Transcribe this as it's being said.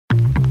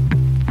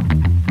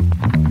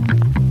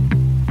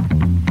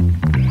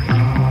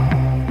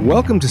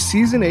Welcome to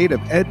Season 8 of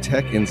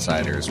EdTech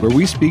Insiders, where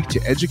we speak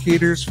to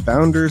educators,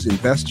 founders,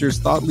 investors,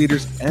 thought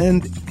leaders,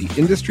 and the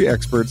industry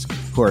experts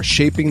who are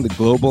shaping the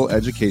global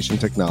education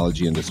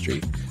technology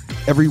industry.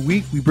 Every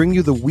week, we bring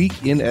you the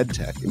week in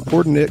EdTech,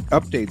 important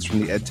updates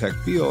from the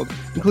EdTech field,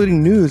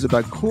 including news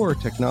about core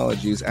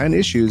technologies and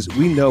issues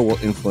we know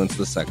will influence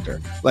the sector,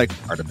 like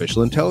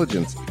artificial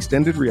intelligence,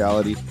 extended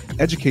reality,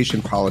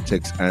 education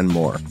politics, and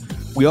more.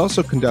 We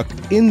also conduct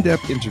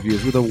in-depth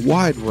interviews with a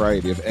wide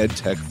variety of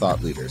EdTech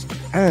thought leaders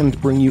and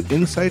bring you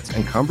insights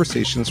and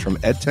conversations from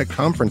EdTech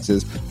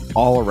conferences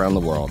all around the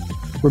world.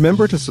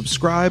 Remember to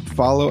subscribe,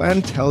 follow,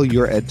 and tell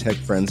your EdTech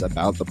friends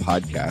about the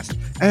podcast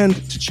and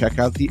to check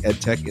out the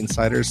EdTech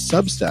Insiders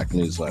Substack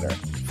newsletter.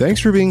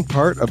 Thanks for being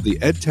part of the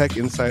EdTech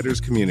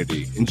Insiders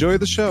community. Enjoy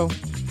the show.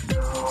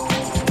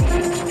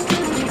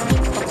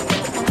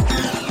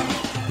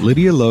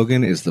 Lydia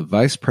Logan is the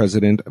Vice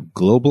President of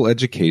Global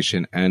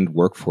Education and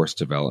Workforce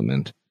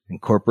Development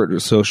and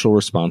Corporate Social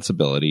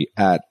Responsibility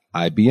at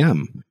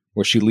IBM,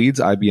 where she leads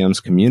IBM's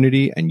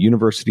community and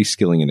university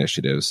skilling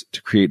initiatives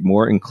to create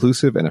more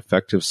inclusive and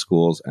effective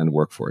schools and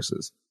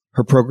workforces.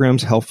 Her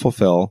programs help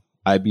fulfill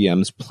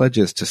IBM's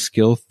pledges to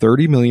skill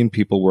 30 million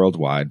people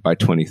worldwide by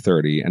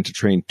 2030 and to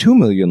train 2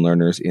 million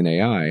learners in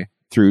AI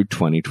through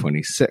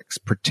 2026,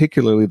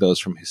 particularly those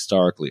from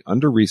historically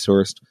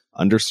under-resourced,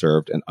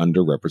 underserved, and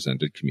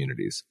underrepresented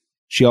communities.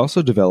 She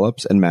also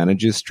develops and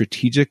manages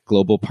strategic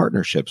global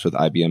partnerships with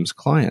IBM's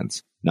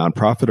clients,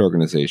 nonprofit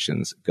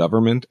organizations,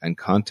 government, and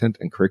content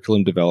and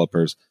curriculum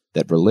developers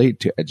that relate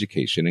to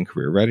education and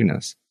career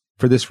readiness.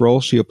 For this role,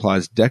 she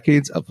applies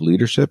decades of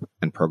leadership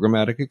and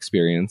programmatic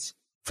experience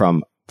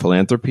from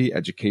philanthropy,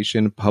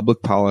 education,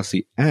 public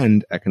policy,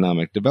 and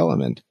economic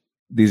development.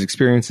 These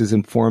experiences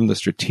inform the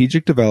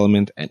strategic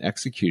development and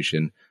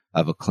execution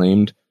of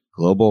acclaimed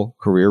global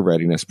career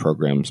readiness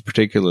programs,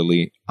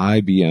 particularly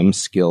IBM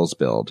Skills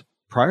Build.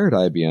 Prior to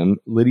IBM,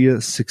 Lydia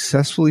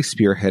successfully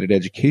spearheaded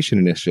education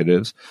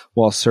initiatives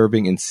while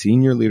serving in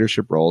senior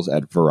leadership roles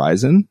at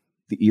Verizon,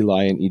 the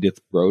Eli and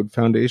Edith Broad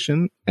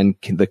Foundation, and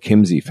the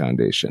Kimsey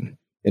Foundation.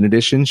 In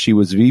addition, she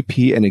was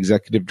VP and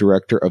Executive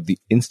Director of the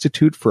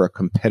Institute for a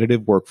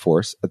Competitive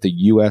Workforce at the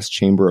U.S.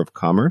 Chamber of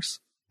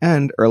Commerce.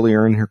 And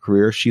earlier in her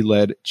career, she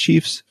led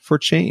Chiefs for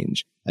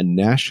Change, a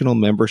national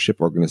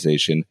membership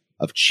organization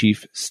of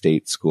chief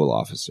state school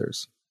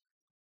officers.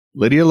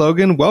 Lydia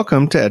Logan,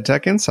 welcome to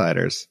EdTech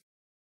Insiders.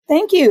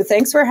 Thank you.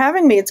 Thanks for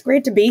having me. It's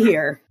great to be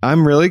here.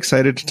 I'm really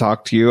excited to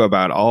talk to you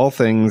about all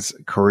things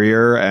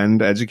career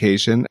and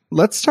education.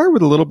 Let's start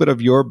with a little bit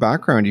of your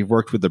background. You've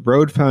worked with the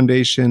Broad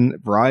Foundation,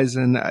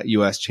 Verizon,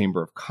 U.S.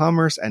 Chamber of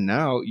Commerce, and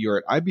now you're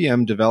at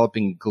IBM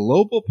developing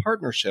global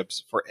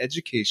partnerships for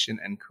education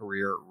and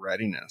career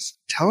readiness.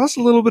 Tell us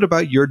a little bit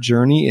about your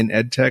journey in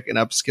EdTech and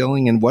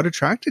upskilling and what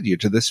attracted you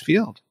to this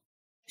field.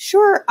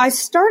 Sure. I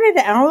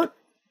started out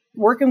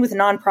working with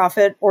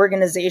nonprofit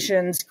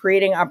organizations,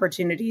 creating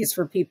opportunities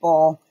for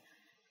people.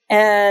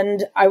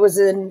 And I was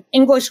an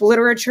English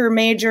literature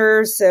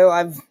major, so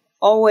I've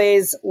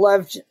always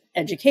loved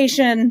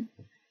education.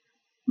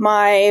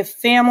 My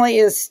family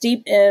is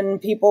steeped in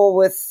people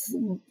with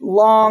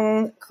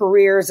long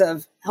careers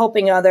of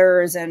helping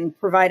others and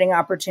providing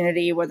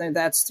opportunity, whether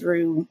that's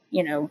through,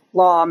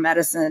 law,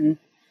 medicine,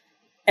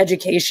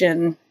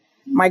 education.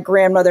 My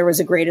grandmother was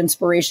a great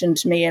inspiration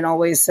to me and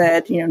always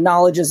said,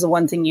 knowledge is the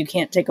one thing you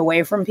can't take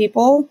away from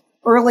people.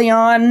 Early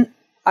on,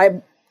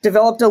 I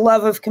developed a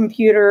love of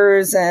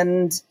computers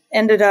and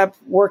ended up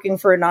working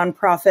for a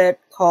nonprofit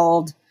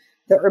called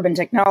the Urban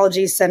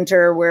Technology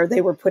Center, where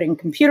they were putting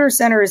computer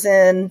centers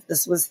in.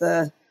 This was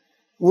the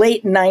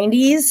late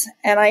 90s.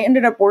 And I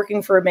ended up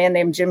working for a man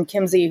named Jim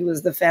Kimsey, who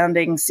was the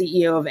founding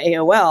CEO of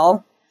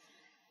AOL.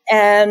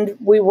 And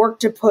we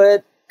worked to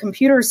put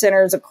computer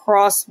centers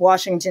across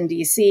Washington,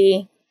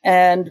 D.C.,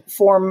 and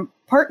form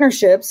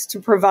partnerships to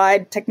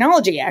provide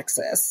technology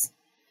access.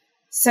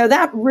 So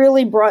that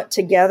really brought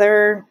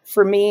together,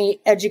 for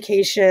me,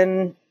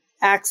 education,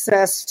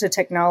 access to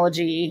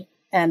technology,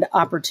 and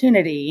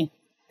opportunity.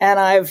 And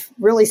I've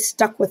really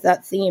stuck with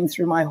that theme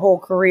through my whole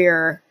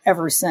career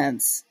ever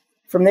since.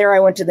 From there, I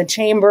went to the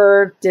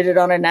Chamber, did it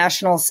on a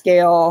national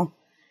scale.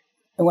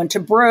 I went to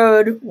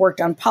Broad,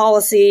 worked on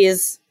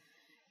policies,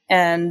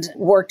 and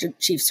worked at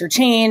Chiefs for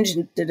Change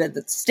and did it at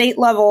the state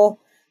level.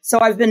 So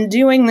I've been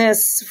doing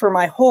this for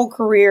my whole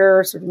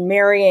career, sort of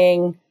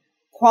marrying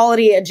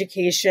quality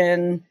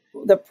education,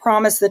 the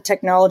promise that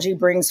technology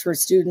brings for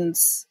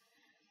students,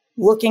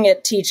 looking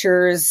at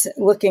teachers,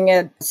 looking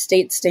at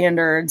state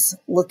standards,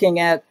 looking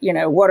at,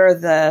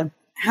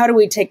 how do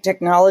we take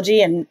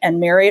technology and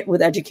marry it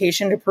with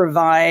education to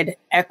provide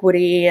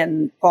equity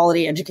and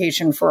quality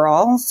education for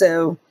all?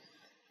 So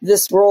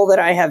this role that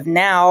I have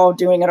now,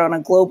 doing it on a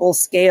global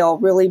scale,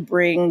 really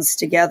brings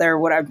together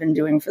what I've been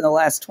doing for the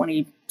last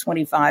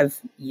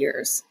 25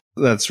 years.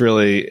 That's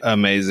really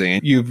amazing.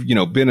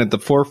 You've, been at the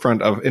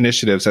forefront of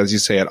initiatives, as you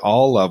say, at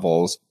all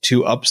levels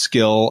to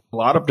upskill a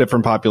lot of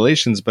different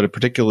populations, but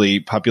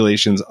particularly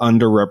populations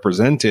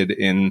underrepresented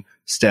in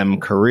STEM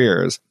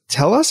careers.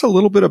 Tell us a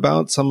little bit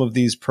about some of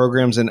these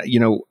programs. And,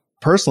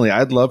 personally,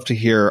 I'd love to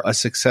hear a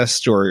success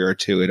story or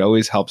two. It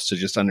always helps to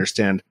just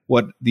understand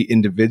what the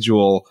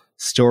individual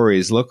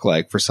stories look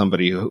like for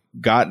somebody who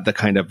got the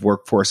kind of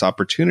workforce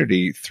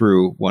opportunity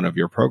through one of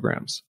your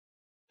programs.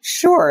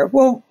 Sure.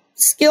 Well,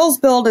 Skills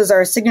Build is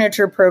our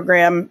signature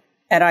program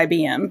at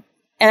IBM,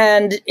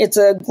 and it's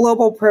a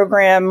global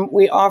program.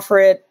 We offer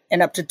it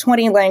in up to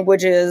 20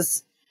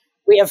 languages.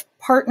 We have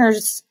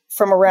partners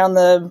from around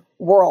the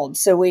world.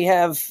 So we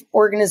have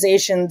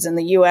organizations in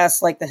the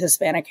US like the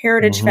Hispanic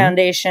Heritage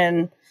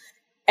Foundation.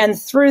 And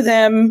through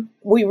them,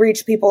 we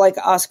reach people like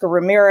Oscar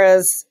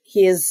Ramirez.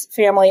 His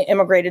family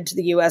immigrated to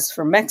the US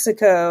from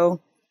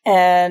Mexico,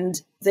 and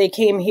they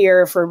came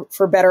here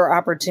for better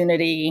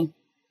opportunity.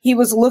 He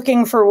was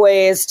looking for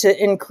ways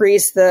to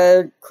increase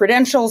the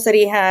credentials that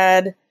he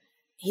had.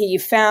 He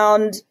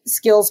found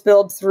Skills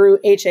Build through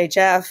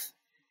HHF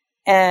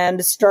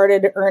and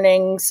started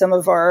earning some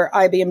of our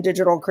IBM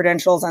digital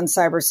credentials on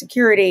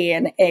cybersecurity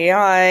and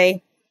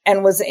AI,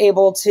 and was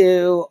able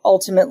to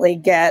ultimately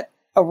get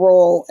a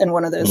role in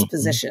one of those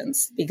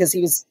positions because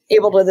he was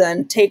able to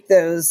then take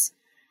those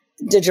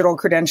digital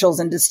credentials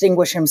and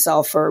distinguish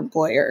himself for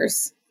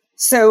employers.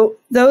 So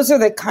those are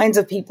the kinds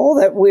of people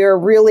that we're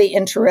really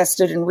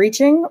interested in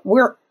reaching.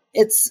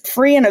 It's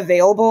free and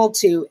available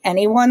to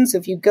anyone. So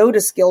if you go to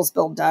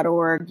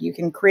skillsbuild.org, you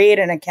can create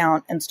an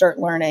account and start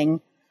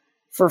learning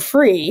for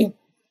free.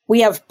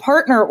 We have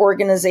partner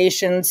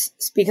organizations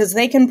because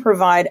they can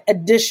provide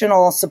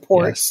additional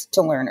supports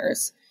to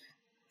learners.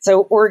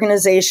 So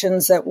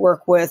organizations that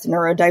work with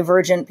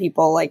neurodivergent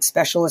people like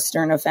Specialist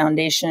Sterna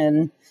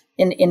Foundation.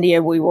 In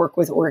India, we work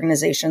with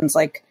organizations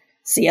like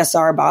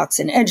CSR Box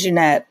and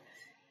EduNet.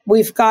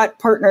 We've got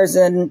partners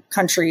in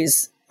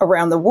countries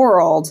around the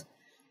world,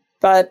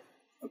 but,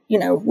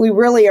 we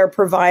really are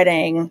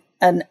providing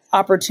an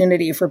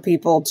opportunity for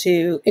people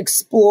to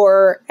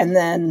explore and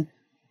then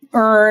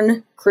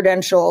earn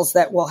credentials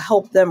that will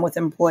help them with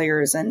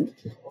employers and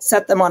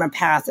set them on a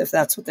path, if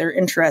that's what they're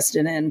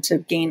interested in, to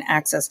gain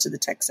access to the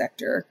tech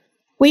sector.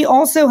 We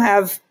also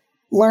have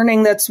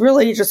learning that's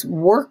really just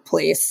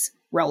workplace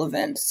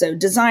relevant. So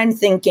design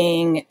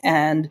thinking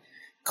and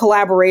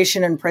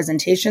collaboration and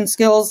presentation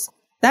skills.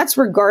 That's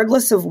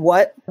regardless of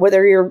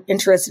whether you're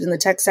interested in the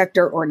tech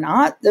sector or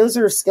not. Those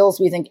are skills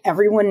we think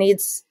everyone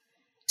needs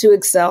to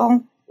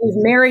excel.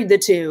 We've married the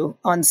two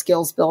on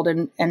Skills Build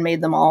and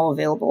made them all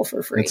available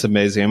for free. It's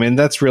amazing. I mean,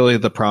 that's really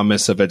the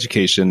promise of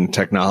education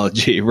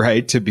technology,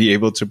 right? To be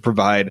able to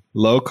provide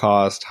low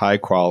cost, high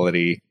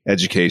quality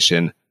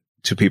education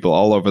to people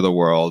all over the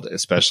world,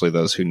 especially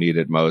those who need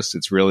it most.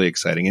 It's really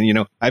exciting.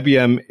 And,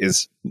 IBM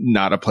is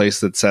not a place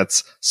that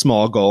sets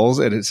small goals.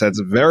 It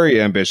sets very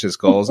ambitious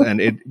goals.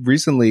 And it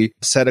recently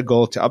set a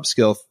goal to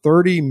upskill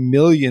 30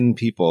 million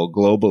people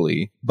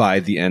globally by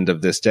the end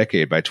of this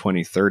decade, by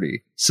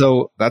 2030.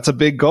 So that's a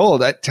big goal.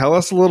 Tell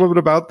us a little bit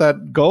about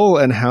that goal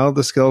and how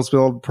the Skills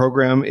Build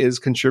program is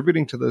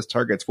contributing to those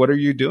targets. What are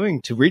you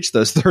doing to reach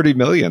those 30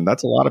 million?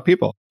 That's a lot of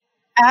people.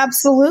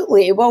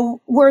 Absolutely.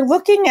 Well, we're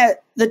looking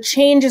at the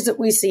changes that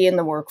we see in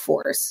the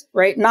workforce,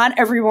 right? Not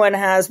everyone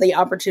has the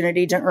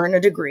opportunity to earn a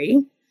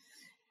degree.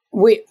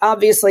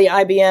 Obviously,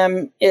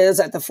 IBM is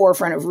at the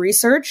forefront of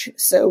research.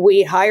 So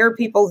we hire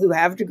people who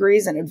have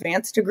degrees and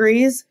advanced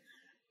degrees,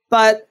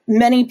 but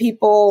many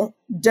people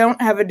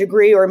don't have a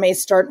degree or may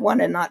start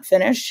one and not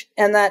finish.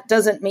 And that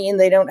doesn't mean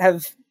they don't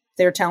have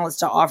their talents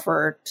to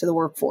offer to the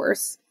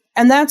workforce.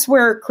 And that's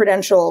where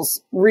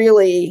credentials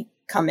really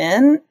come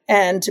in,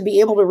 and to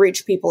be able to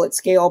reach people at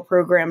scale,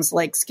 programs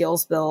like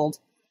Skills Build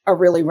are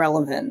really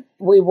relevant.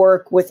 We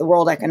work with the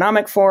World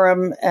Economic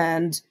Forum,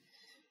 and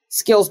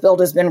Skills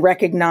Build has been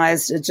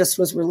recognized. It just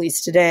was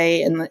released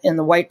today in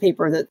the white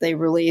paper that they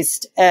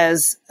released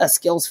as a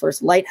skills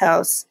first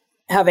lighthouse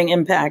having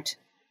impact.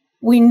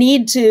 We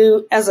need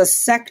to, as a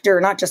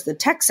sector, not just the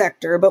tech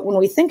sector, but when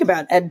we think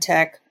about ed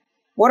tech,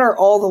 what are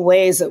all the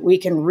ways that we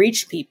can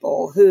reach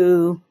people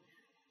who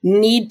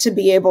need to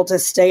be able to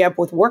stay up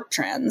with work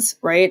trends,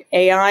 right?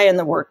 AI in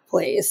the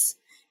workplace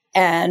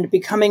and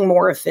becoming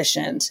more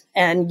efficient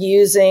and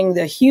using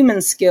the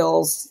human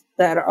skills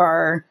that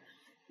are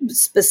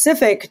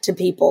specific to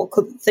people,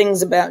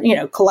 things about,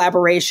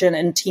 collaboration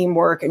and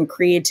teamwork and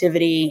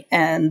creativity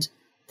and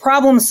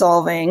problem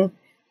solving,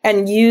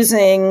 and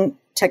using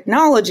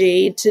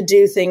technology to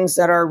do things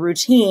that are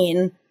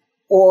routine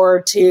or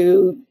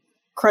to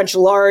crunch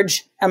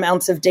large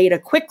amounts of data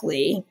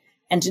quickly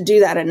and to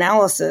do that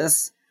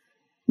analysis.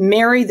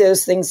 Marry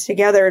those things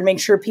together and make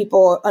sure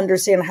people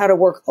understand how to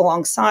work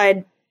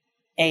alongside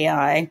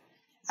AI.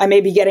 I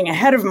may be getting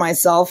ahead of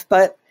myself,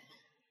 but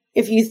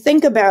if you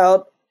think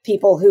about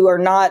people who are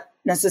not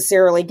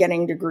necessarily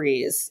getting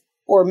degrees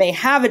or may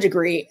have a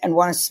degree and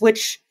want to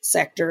switch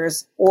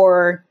sectors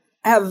or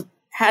have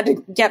had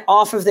to get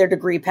off of their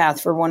degree path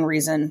for one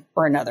reason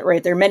or another,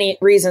 right? There are many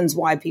reasons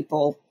why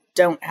people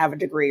don't have a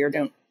degree or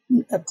don't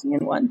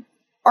obtain one.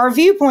 Our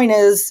viewpoint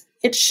is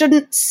it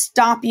shouldn't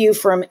stop you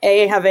from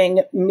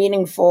having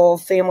meaningful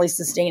family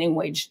sustaining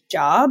wage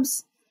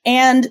jobs,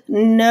 and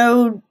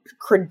no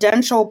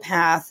credential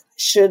path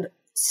should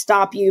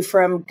stop you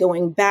from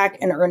going back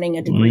and earning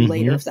a degree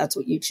later if that's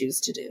what you choose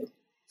to do.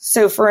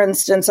 So, for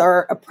instance,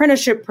 our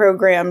apprenticeship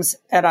programs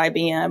at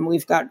IBM,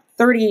 we've got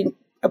 30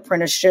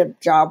 apprenticeship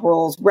job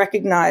roles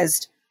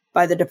recognized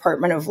by the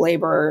Department of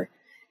Labor.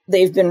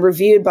 They've been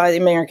reviewed by the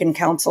American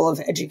Council of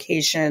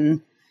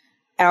Education.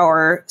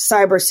 Our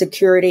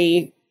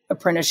cybersecurity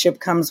apprenticeship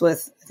comes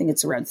with, I think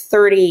it's around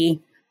 30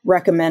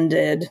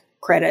 recommended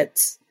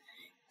credits.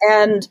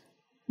 And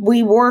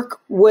we work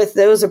with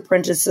those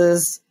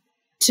apprentices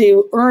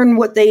to earn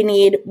what they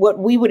need, what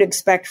we would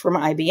expect from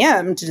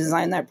IBM to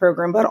design that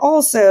program. But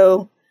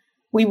also,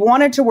 we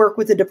wanted to work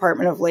with the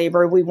Department of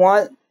Labor. We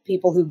want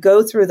people who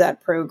go through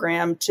that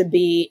program to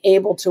be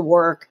able to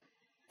work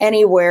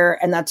anywhere,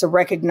 and that's a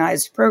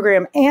recognized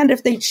program. And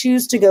if they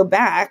choose to go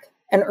back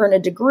and earn a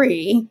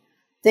degree,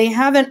 they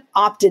haven't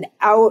opted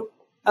out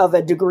of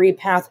a degree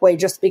pathway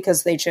just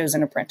because they chose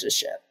an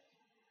apprenticeship,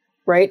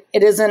 right?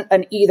 It isn't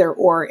an either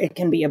or, it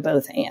can be a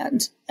both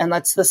and. And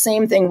that's the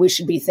same thing we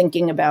should be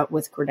thinking about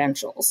with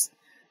credentials.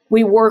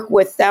 We work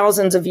with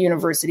thousands of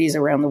universities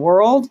around the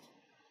world.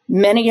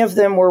 Many of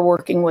them we're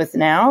working with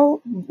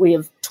now. We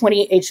have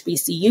 20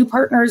 HBCU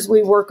partners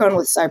we work on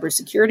with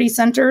cybersecurity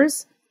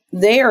centers.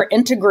 They are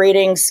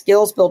integrating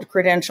skills build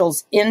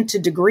credentials into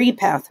degree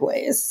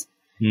pathways.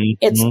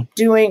 It's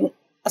doing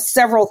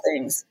several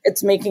things.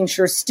 It's making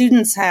sure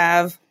students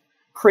have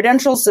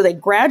credentials so they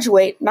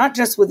graduate not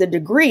just with a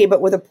degree,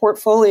 but with a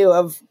portfolio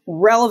of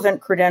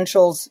relevant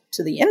credentials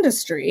to the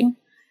industry.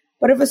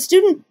 But if a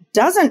student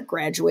doesn't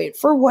graduate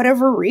for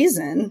whatever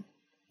reason,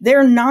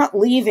 they're not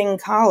leaving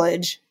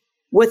college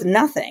with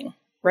nothing,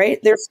 right?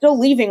 They're still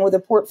leaving with a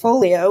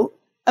portfolio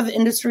of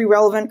industry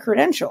relevant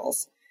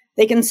credentials.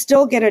 They can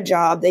still get a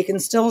job. They can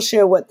still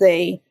show what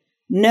they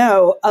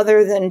know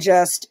other than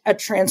just a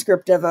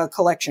transcript of a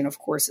collection of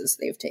courses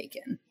they've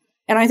taken.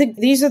 And I think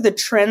these are the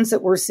trends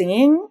that we're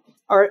seeing,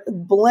 are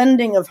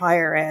blending of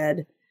higher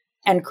ed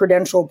and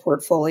credential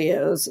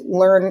portfolios.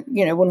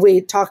 When we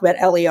talk about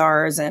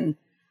LERs and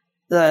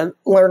the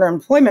learner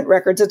employment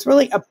records, it's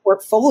really a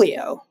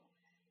portfolio.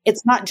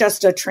 It's not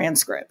just a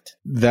transcript.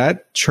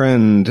 That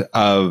trend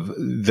of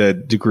the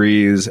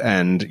degrees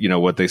and,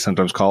 what they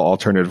sometimes call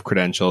alternative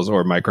credentials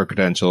or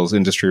micro-credentials,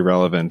 industry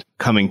relevant,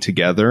 coming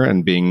together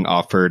and being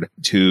offered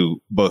to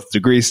both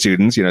degree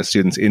students,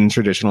 students in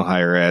traditional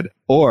higher ed,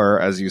 or,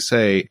 as you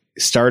say,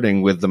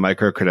 starting with the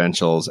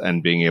micro-credentials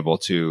and being able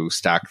to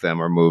stack them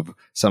or move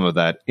some of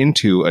that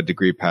into a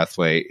degree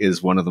pathway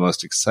is one of the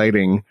most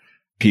exciting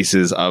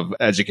pieces of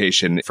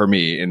education for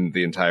me in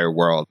the entire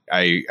world.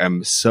 I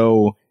am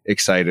so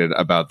excited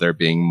about there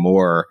being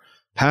more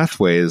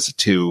pathways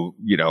to,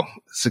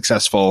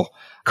 successful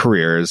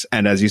careers.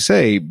 And as you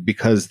say,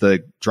 because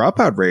the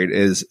dropout rate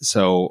is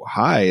so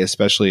high,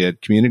 especially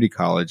at community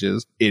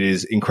colleges, it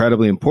is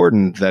incredibly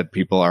important that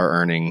people are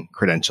earning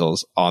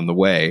credentials on the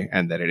way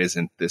and that it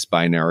isn't this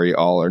binary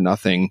all or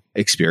nothing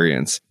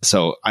experience.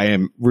 So I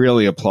am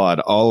really applaud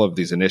all of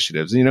these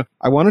initiatives.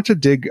 I wanted to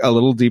dig a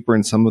little deeper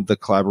in some of the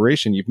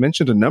collaboration. You've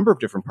mentioned a number of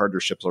different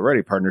partnerships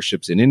already,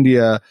 partnerships in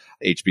India,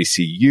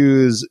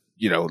 HBCUs,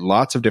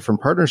 lots of different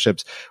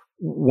partnerships.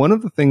 One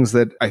of the things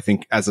that I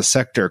think as a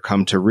sector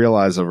come to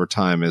realize over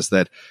time is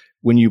that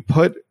when you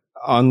put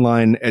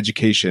online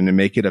education and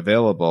make it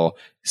available,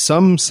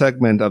 some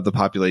segment of the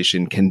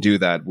population can do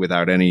that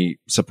without any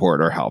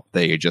support or help.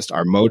 They just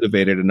are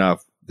motivated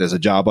enough. There's a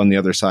job on the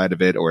other side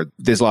of it, or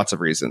there's lots of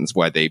reasons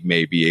why they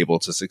may be able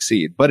to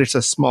succeed, but it's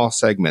a small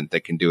segment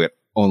that can do it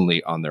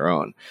only on their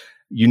own.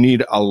 You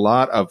need a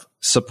lot of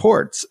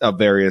supports of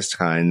various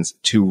kinds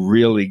to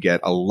really get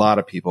a lot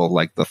of people,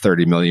 like the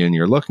 30 million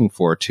you're looking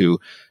for, to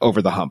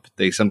over the hump.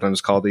 They sometimes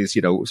call these,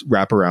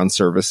 wraparound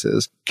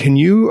services. Can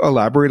you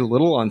elaborate a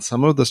little on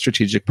some of the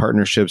strategic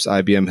partnerships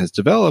IBM has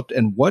developed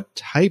and what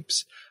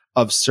types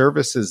of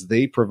services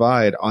they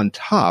provide on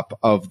top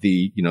of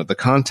the, the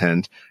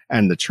content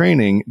and the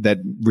training that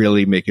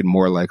really make it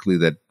more likely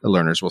that the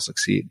learners will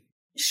succeed?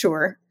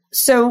 Sure.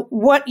 So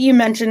what you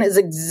mentioned is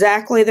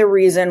exactly the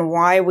reason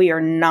why we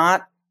are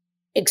not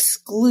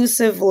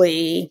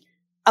exclusively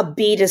a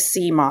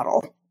B2C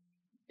model,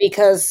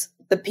 because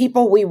the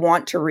people we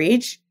want to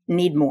reach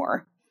need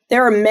more.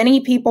 There are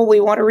many people we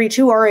want to reach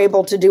who are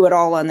able to do it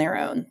all on their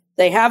own.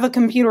 They have a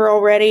computer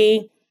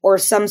already or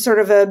some sort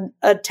of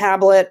a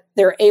tablet.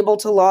 They're able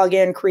to log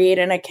in, create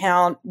an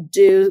account,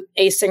 do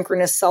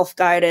asynchronous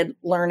self-guided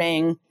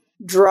learning,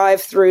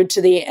 drive through to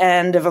the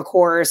end of a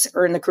course,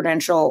 earn the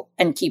credential,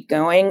 and keep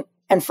going.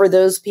 And for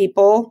those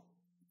people,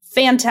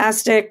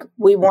 fantastic.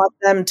 We want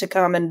them to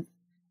come and,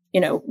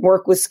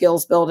 work with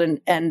Skills Build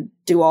and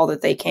do all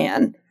that they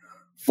can.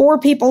 For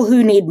people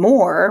who need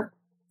more,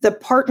 the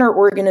partner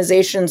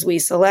organizations we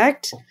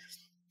select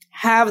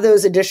have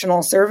those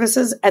additional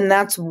services, and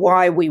that's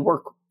why we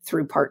work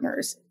through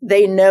partners.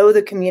 They know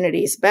the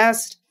communities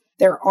best.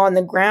 They're on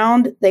the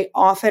ground. They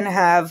often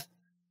have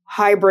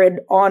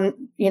hybrid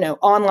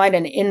online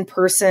and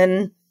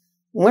in-person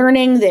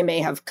learning. They may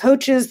have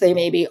coaches. They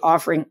may be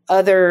offering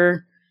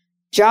other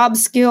job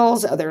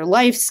skills, other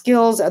life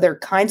skills, other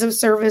kinds of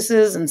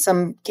services. In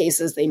some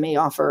cases, they may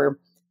offer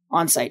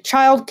on-site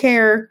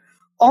childcare,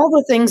 all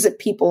the things that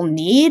people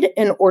need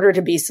in order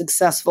to be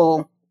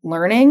successful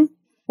learning.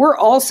 We're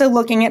also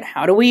looking at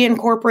how do we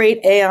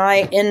incorporate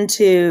AI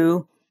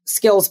into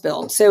skills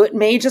build. So it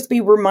may just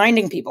be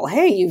reminding people,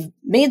 hey, you've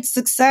made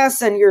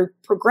success and you're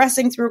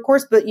progressing through a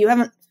course, but you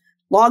haven't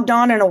logged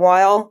on in a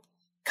while.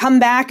 Come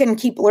back and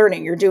keep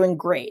learning. You're doing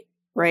great,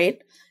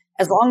 right?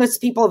 As long as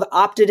people have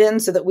opted in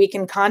so that we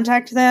can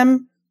contact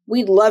them,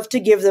 we'd love to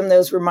give them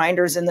those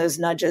reminders and those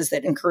nudges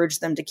that encourage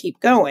them to keep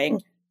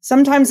going.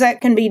 Sometimes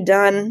that can be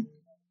done,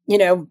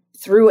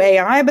 through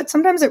AI, but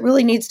sometimes it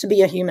really needs to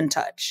be a human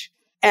touch.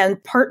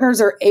 And partners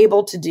are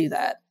able to do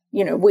that.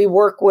 We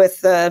work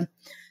with the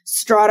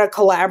Strata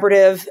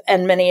Collaborative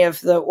and many of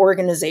the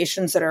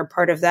organizations that are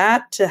part of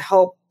that to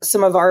help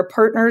some of our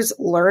partners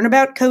learn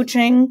about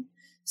coaching.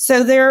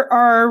 So there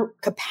are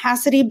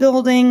capacity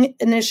building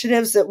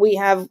initiatives that we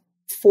have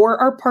for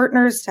our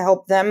partners to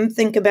help them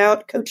think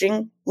about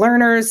coaching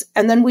learners.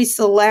 And then we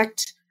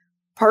select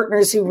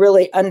partners who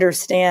really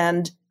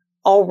understand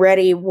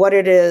already what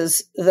it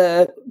is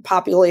the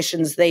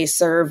populations they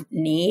serve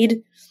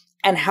need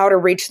and how to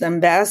reach them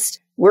best.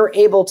 We're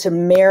able to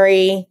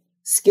marry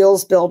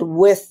skills build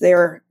with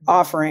their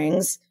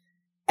offerings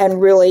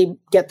and really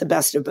get the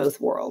best of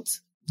both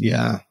worlds.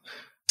 Yeah.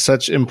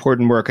 Such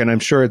important work. And I'm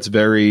sure it's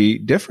very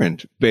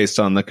different based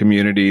on the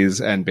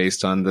communities and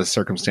based on the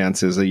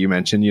circumstances that you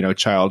mentioned,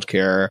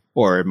 childcare,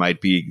 or it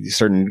might be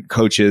certain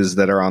coaches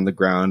that are on the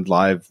ground,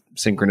 live,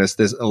 synchronous.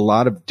 There's a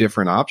lot of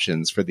different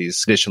options for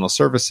these additional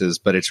services,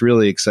 but it's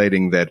really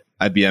exciting that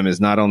IBM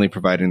is not only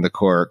providing the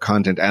core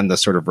content and the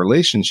sort of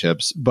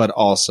relationships, but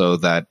also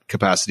that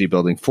capacity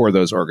building for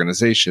those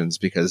organizations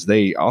because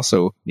they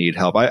also need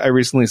help. I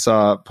recently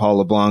saw Paul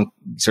LeBlanc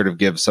sort of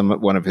give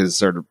one of his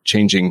sort of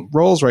changing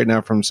roles right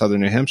now from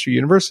Southern New Hampshire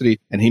University.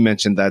 And he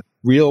mentioned that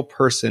real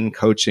person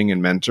coaching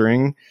and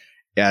mentoring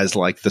as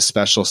like the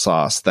special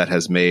sauce that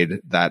has made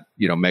that,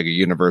 mega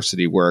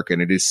university work.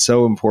 And it is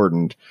so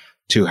important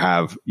to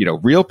have,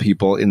 real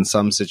people in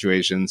some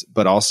situations,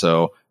 but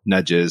also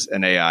nudges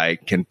and AI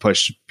can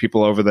push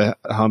people over the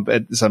hump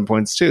at some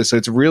points too. So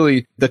it's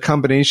really the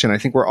combination. I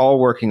think we're all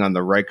working on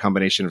the right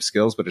combination of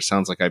skills, but it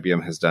sounds like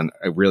IBM has done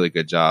a really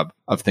good job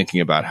of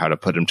thinking about how to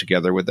put them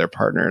together with their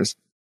partners.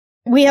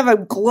 We have a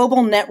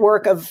global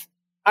network of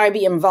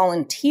IBM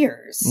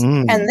volunteers,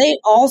 and they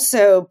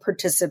also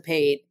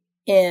participate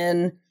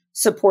in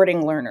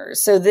supporting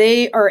learners. So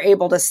they are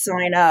able to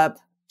sign up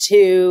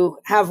to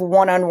have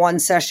one-on-one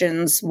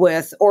sessions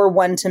or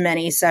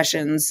one-to-many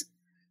sessions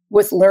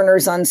with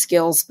learners on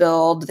Skills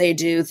Build. They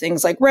do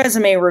things like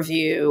resume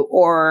review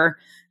or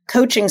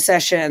coaching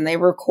session. They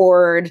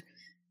record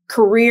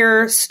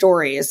career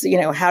stories.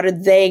 How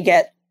did they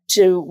get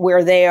to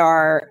where they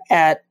are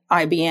at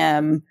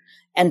IBM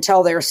and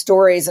tell their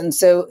stories? And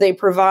so they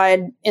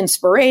provide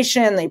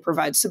inspiration, they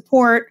provide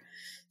support.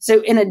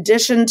 So in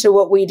addition to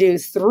what we do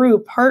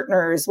through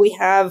partners, we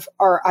have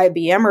our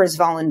IBMers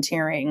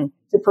volunteering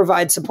to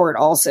provide support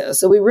also.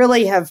 So we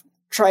really have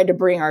tried to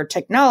bring our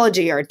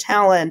technology, our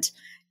talent,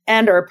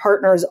 and our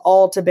partners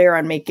all to bear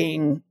on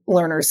making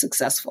learners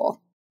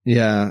successful.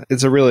 Yeah,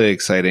 it's a really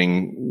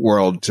exciting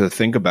world to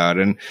think about.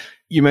 And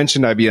you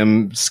mentioned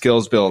IBM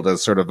Skills Build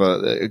as sort of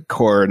a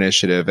core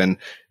initiative. And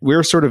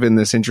we're sort of in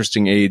this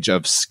interesting age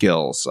of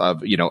skills,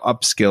 of,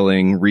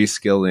 upskilling,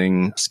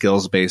 reskilling,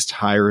 skills-based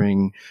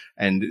hiring.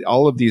 And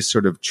all of these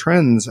sort of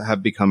trends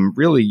have become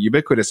really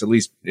ubiquitous, at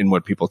least in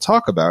what people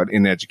talk about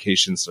in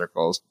education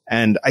circles.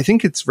 And I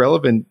think it's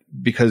relevant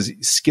because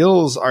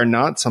skills are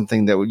not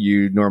something that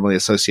you normally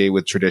associate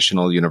with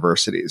traditional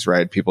universities,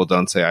 right? People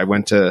don't say, I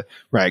went to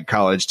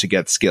college to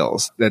get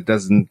skills. That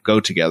doesn't go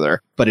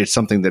together. But it's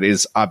something that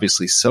is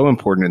obviously so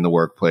important in the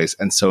workplace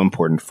and so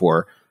important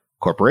for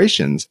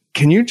corporations.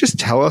 Can you just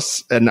tell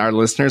us and our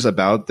listeners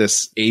about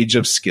this age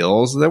of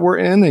skills that we're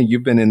in? And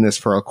you've been in this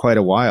for quite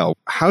a while.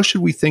 How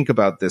should we think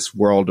about this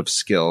world of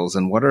skills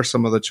and what are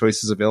some of the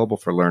choices available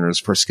for learners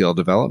for skill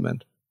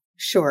development?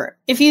 Sure.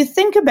 If you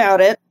think about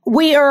it,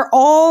 we are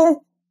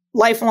all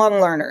lifelong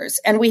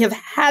learners and we have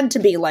had to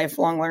be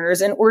lifelong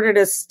learners in order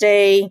to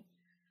stay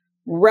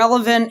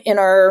relevant in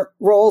our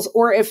roles.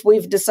 Or if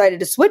we've decided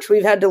to switch,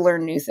 we've had to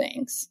learn new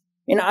things.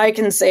 I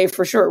can say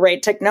for sure,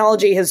 right?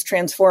 Technology has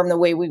transformed the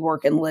way we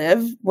work and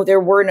live. Well, there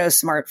were no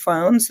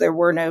smartphones. There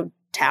were no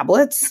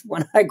tablets.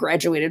 When I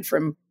graduated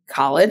from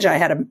college, I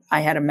had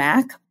a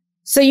Mac.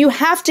 So you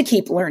have to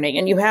keep learning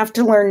and you have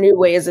to learn new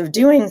ways of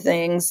doing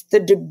things. The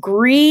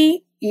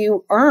degree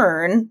you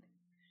earn,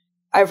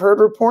 I've heard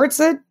reports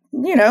that,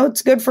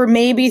 it's good for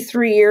maybe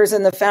 3 years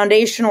in the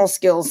foundational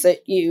skills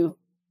that you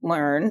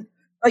learn,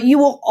 but you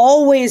will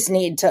always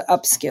need to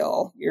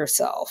upskill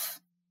yourself.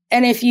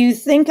 And if you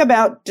think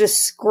about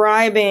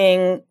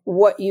describing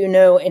what you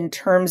know in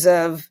terms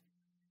of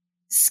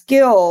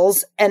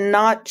skills and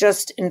not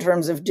just in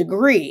terms of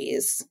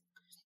degrees,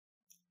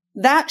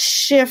 that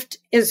shift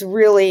is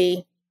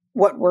really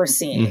what we're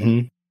seeing.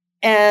 Mm-hmm.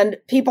 And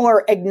people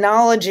are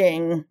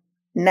acknowledging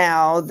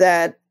now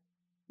that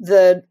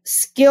the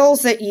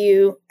skills that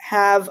you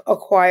have,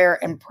 acquire,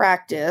 and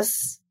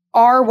practice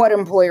are what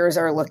employers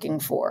are looking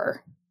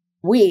for.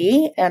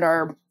 We and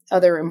our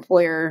other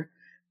employer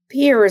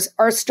peers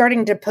are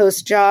starting to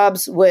post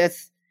jobs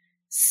with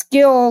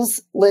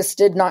skills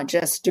listed, not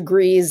just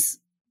degrees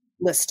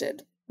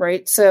listed,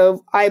 right?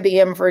 So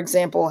IBM, for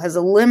example, has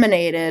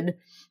eliminated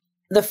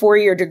the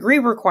 4-year degree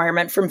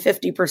requirement from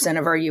 50%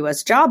 of our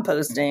US job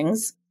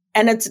postings.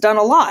 And it's done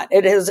a lot.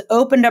 It has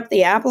opened up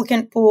the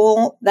applicant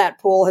pool. That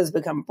pool has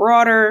become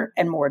broader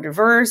and more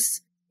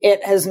diverse.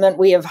 It has meant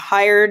we have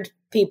hired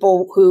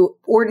people who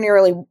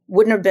ordinarily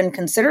wouldn't have been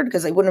considered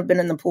because they wouldn't have been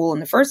in the pool in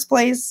the first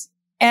place.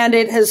 And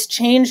it has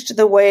changed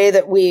the way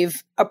that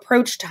we've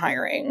approached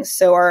hiring.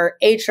 So our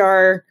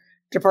HR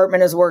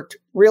department has worked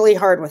really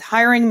hard with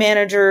hiring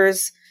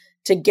managers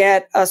to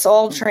get us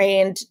all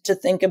trained to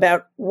think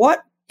about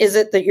what is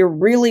it that you're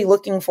really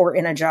looking for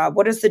in a job?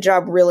 What does the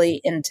job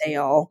really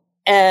entail?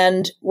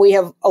 And we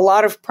have a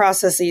lot of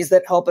processes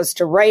that help us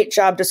to write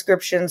job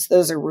descriptions.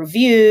 Those are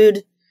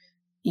reviewed.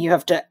 You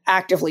have to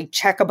actively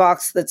check a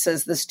box that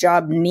says this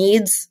job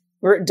needs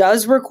or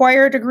does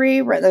require a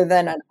degree rather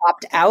than an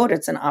opt-out.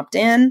 It's an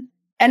opt-in.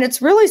 And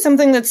it's really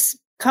something that's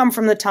come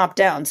from the top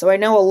down. So I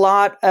know a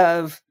lot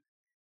of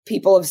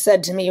people have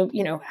said to me,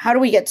 how do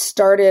we get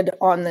started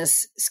on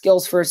this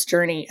skills first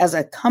journey as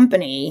a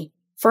company?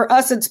 For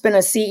us, it's been a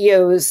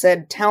CEO who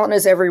said talent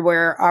is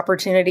everywhere,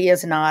 opportunity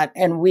is not,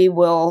 and we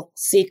will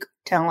seek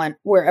talent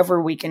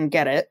wherever we can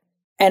get it.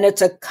 And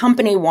it's a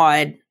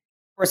company-wide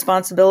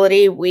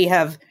responsibility. We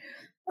have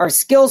our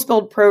skills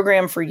build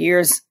program for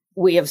years.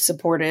 We have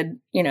supported,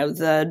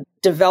 the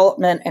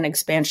development and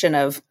expansion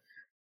of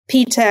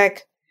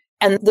P-Tech,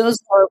 and those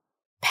are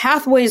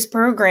pathways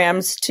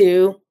programs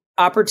to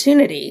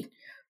opportunity.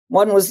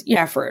 One was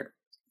effort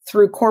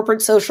through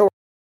corporate social,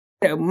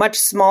 much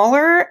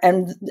smaller,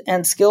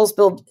 and skills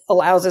build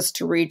allows us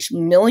to reach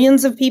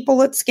millions of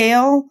people at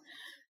scale.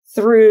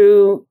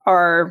 Through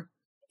our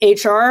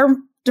HR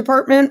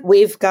department,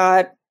 we've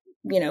got,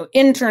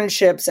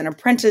 internships and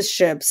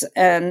apprenticeships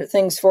and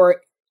things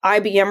for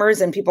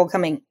IBMers and people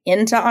coming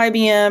into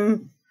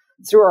IBM.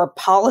 Through our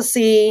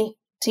policy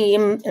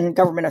team in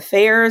government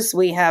affairs,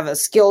 we have a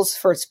skills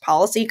first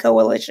policy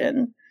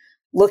coalition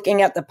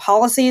looking at the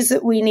policies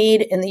that we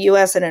need in the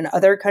US and in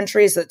other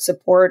countries that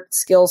support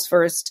skills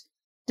first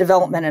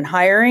development and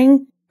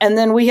hiring. And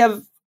then we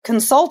have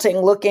consulting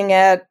looking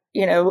at,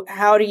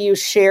 how do you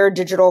share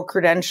digital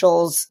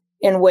credentials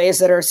in ways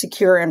that are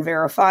secure and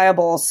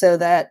verifiable so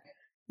that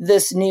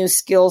this new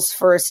skills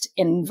first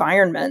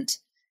environment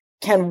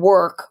can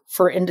work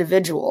for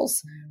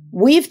individuals.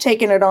 We've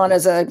taken it on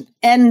as an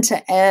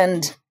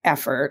end-to-end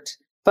effort,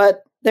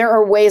 but there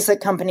are ways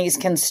that companies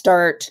can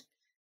start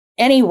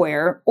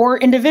anywhere or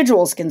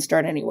individuals can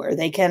start anywhere.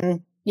 They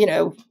can,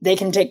 they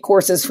can take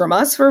courses from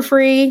us for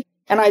free.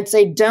 And I'd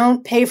say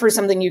don't pay for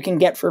something you can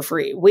get for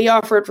free. We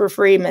offer it for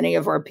free. Many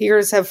of our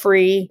peers have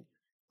free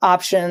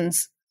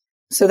options.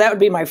 So that would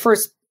be my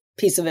first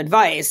piece of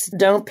advice.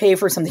 Don't pay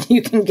for something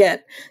you can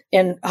get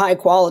in high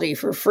quality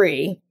for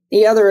free.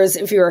 The other is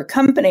if you're a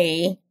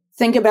company,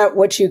 think about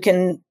what you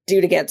can do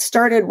to get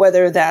started,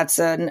 whether that's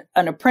an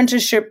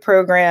apprenticeship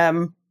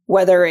program,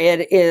 whether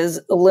it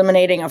is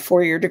eliminating a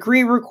 4-year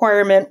degree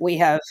requirement. We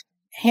have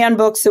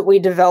handbooks that we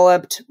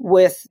developed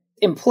with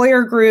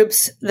employer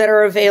groups that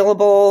are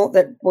available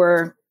that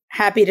we're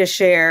happy to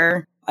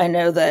share. I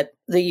know that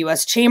the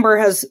U.S. Chamber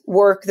has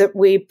work that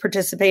we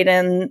participate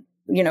in.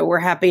 We're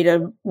happy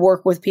to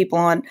work with people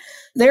on.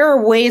 There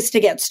are ways to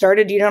get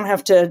started. You don't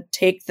have to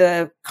take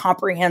the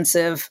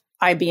comprehensive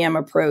IBM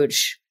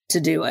approach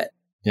to do it.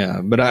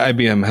 Yeah, but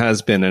IBM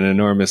has been an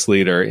enormous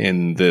leader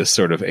in this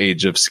sort of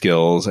age of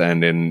skills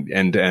and in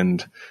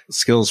end-to-end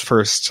skills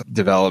first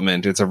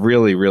development. It's a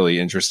really, really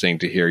interesting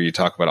to hear you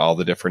talk about all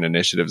the different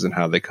initiatives and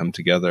how they come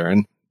together.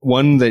 And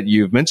one that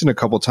you've mentioned a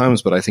couple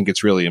times, but I think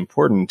it's really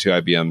important to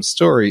IBM's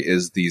story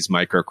is these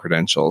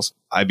micro-credentials.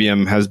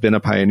 IBM has been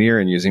a pioneer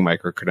in using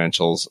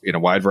micro-credentials in a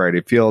wide variety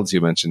of fields. You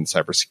mentioned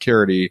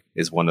cybersecurity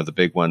is one of the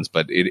big ones,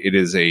 but it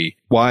is a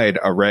wide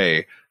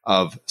array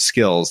of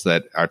skills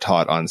that are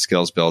taught on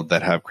Skills Build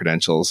that have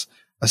credentials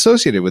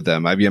associated with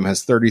them. IBM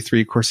has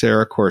 33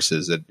 Coursera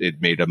courses.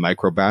 It made a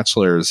micro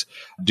bachelor's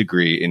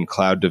degree in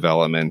cloud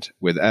development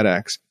with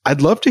edX.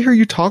 I'd love to hear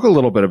you talk a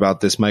little bit about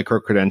this micro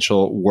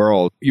credential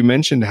world. You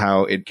mentioned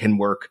how it can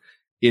work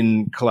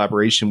in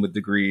collaboration with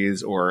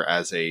degrees or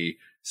as a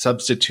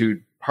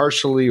substitute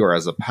partially or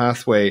as a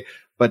pathway,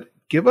 but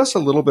give us a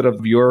little bit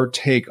of your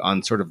take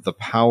on sort of the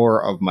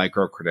power of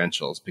micro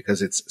credentials,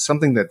 because it's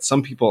something that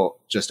some people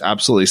just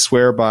absolutely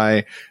swear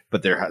by,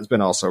 but there has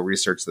been also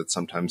research that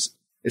sometimes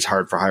it's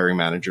hard for hiring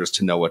managers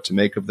to know what to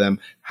make of them.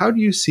 How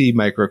do you see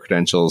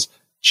micro-credentials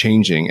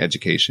changing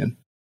education?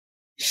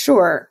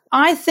 Sure.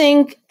 I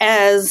think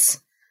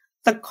as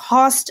the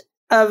cost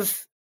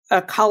of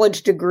a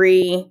college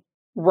degree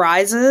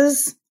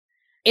rises,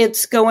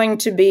 it's going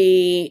to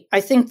be,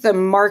 I think the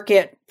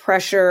market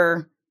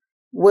pressure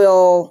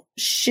will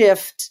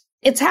shift.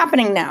 It's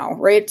happening now,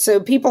 right?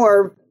 So people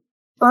are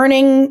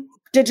earning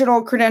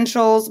digital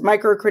credentials,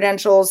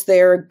 micro-credentials.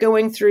 They're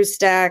going through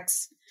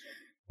stacks.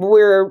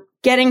 We're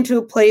getting to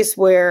a place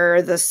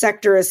where the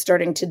sector is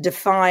starting to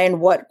define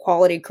what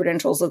quality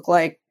credentials look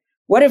like.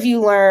 What have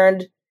you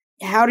learned?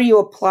 How do you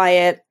apply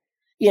it?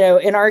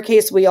 In our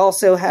case, we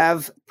also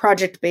have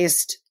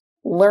project-based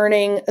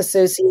learning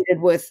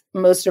associated with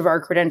most of our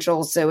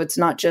credentials. So it's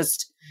not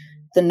just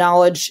the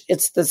knowledge,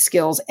 it's the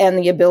skills and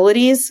the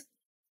abilities.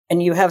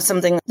 And you have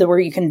something where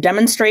you can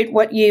demonstrate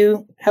what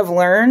you have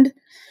learned.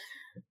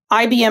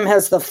 IBM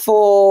has the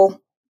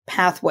full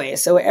pathway.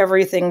 So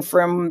everything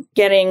from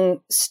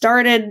getting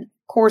started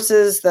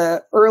courses,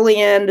 the early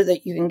end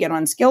that you can get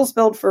on Skills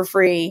Build for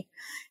free,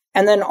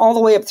 and then all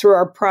the way up through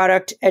our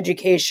product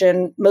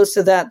education. Most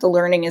of that, the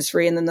learning is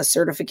free. And then the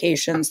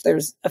certifications,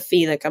 there's a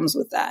fee that comes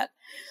with that.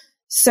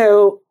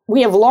 So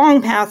we have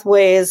long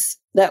pathways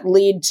that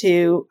lead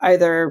to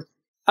either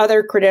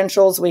other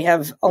credentials. We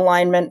have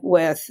alignment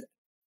with,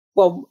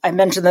 I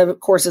mentioned the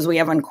courses we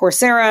have on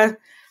Coursera,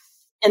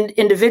 and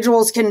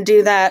individuals can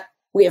do that.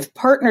 We have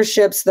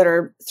partnerships that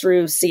are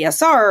through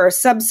CSR or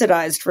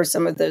subsidized for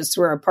some of those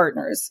through our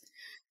partners.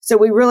 So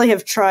we really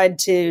have tried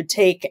to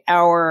take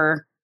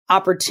our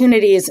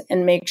opportunities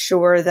and make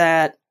sure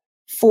that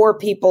for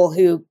people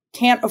who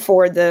can't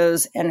afford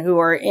those and who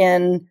are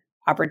in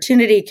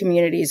opportunity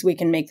communities, we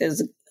can make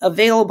those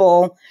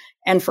available.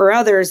 And for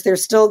others, they're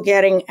still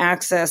getting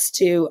access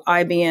to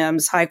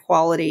IBM's high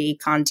quality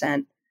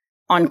content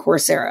on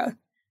Coursera.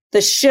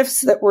 The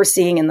shifts that we're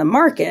seeing in the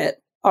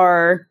market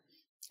are,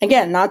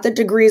 again, not that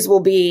degrees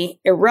will be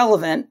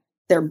irrelevant.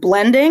 They're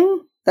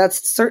blending.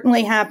 That's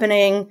certainly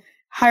happening.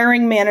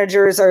 Hiring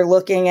managers are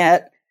looking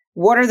at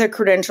what are the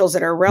credentials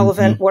that are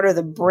relevant? What are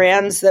the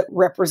brands that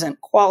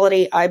represent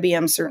quality?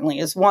 IBM certainly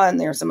is one.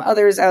 There are some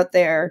others out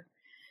there.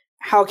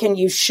 How can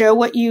you show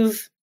what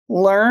you've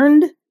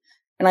learned?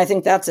 And I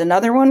think that's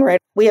another one, right?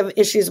 We have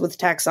issues with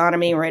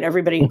taxonomy, right?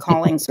 Everybody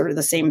calling sort of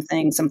the same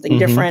thing, something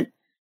different.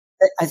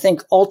 I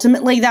think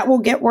ultimately that will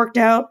get worked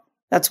out.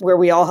 That's where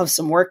we all have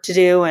some work to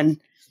do.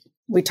 And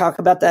we talk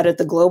about that at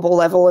the global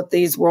level at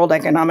these World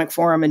Economic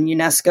Forum and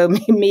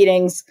UNESCO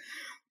meetings.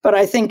 But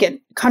I think at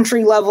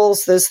country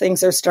levels, those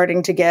things are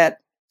starting to get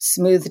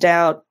smoothed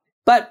out.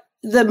 But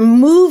the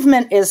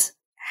movement is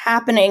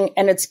happening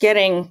and it's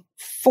getting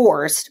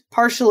forced,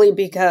 partially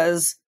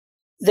because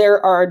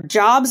there are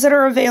jobs that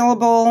are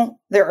available.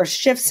 There are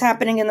shifts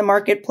happening in the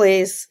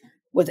marketplace.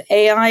 With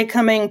AI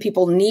coming,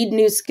 people need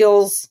new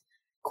skills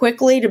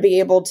quickly to be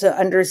able to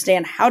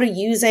understand how to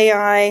use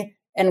AI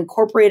and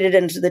incorporate it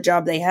into the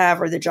job they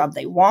have or the job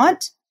they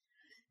want.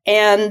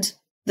 And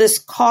this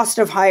cost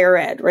of higher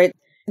ed, right?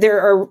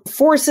 There are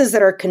forces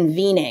that are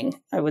convening,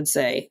 I would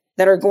say,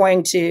 that are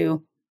going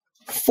to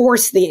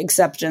force the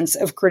acceptance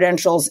of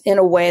credentials in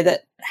a way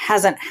that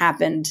hasn't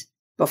happened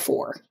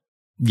before.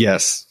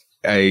 Yes,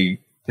 I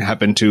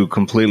happen to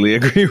completely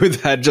agree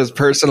with that. Just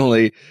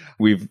personally,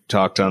 we've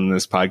talked on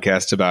this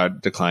podcast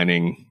about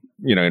declining,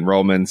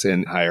 enrollments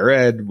in higher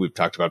ed. We've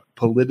talked about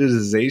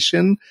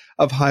politicization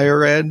of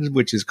higher ed,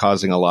 which is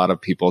causing a lot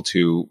of people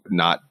to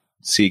not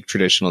seek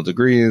traditional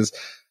degrees.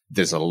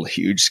 There's a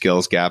huge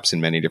skills gaps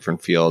in many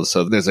different fields.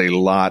 So there's a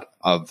lot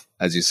of,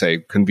 as you say,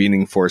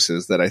 convening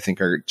forces that I think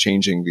are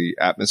changing the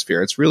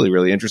atmosphere. It's really,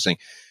 really interesting.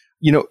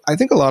 I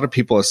think a lot of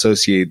people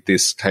associate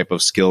this type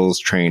of skills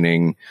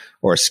training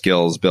or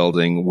skills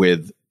building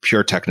with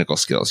pure technical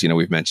skills.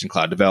 We've mentioned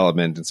cloud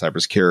development and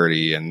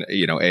cybersecurity and,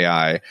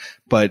 AI,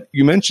 but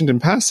you mentioned in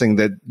passing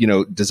that,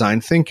 design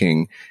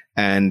thinking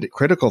and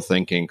critical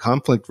thinking,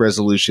 conflict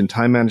resolution,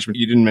 time management.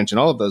 You didn't mention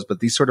all of those, but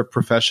these sort of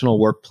professional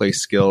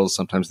workplace skills,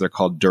 sometimes they're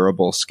called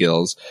durable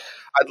skills.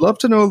 I'd love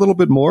to know a little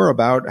bit more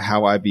about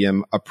how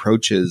IBM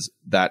approaches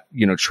that,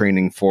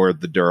 training for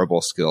the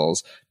durable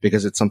skills,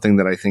 because it's something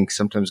that I think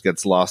sometimes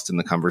gets lost in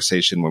the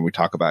conversation when we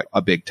talk about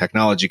a big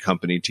technology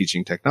company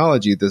teaching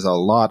technology. There's a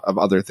lot of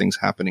other things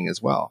happening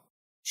as well.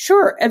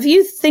 Sure. If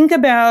you think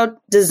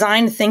about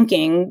design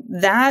thinking,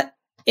 that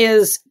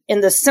is,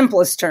 in the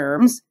simplest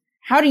terms,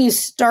 how do you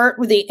start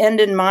with the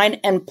end in mind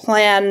and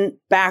plan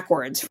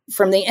backwards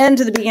from the end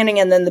to the beginning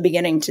and then the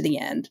beginning to the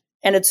end?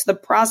 And it's the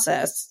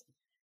process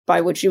by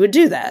which you would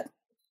do that.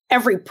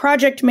 Every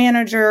project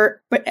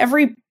manager, but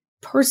every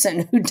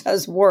person who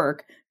does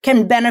work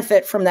can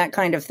benefit from that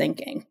kind of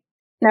thinking.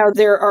 Now,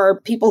 there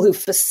are people who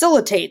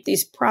facilitate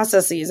these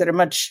processes at a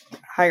much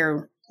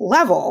higher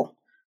level,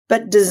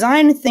 but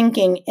design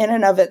thinking in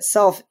and of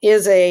itself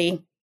is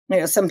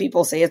some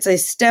people say it's a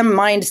STEM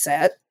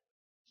mindset,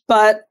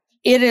 but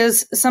it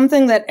is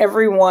something that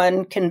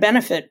everyone can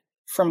benefit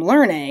from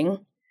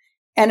learning,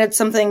 and it's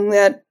something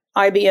that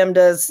IBM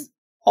does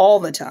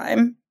all the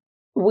time.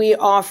 We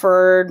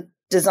offer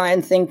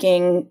design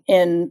thinking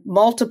in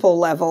multiple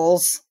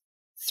levels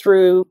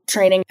through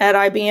training at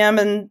IBM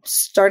and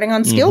starting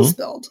on Skills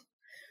Build.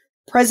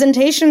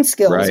 Presentation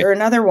skills are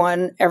another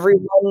one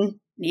everyone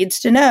needs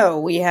to know.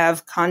 We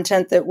have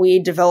content that we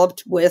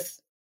developed with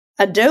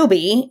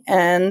Adobe,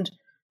 and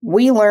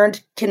we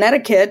learned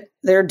Connecticut.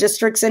 There are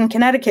districts in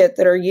Connecticut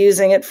that are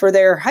using it for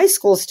their high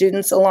school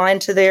students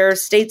aligned to their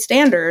state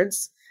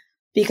standards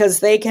because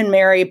they can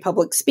marry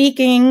public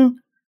speaking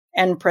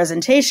and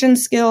presentation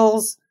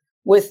skills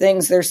with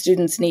things their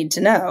students need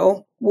to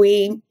know.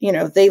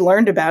 They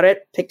learned about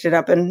it, picked it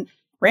up and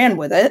ran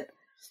with it.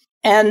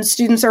 And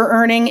students are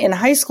earning in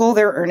high school,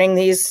 they're earning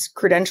these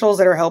credentials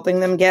that are helping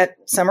them get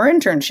summer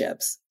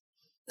internships.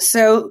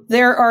 So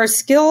there are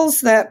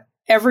skills that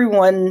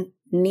everyone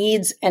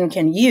needs and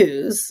can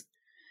use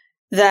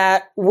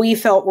that we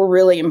felt were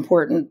really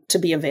important to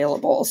be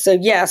available. So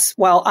yes,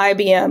 while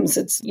IBM's,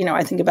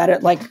 I think about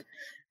it like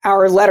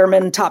our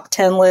Letterman top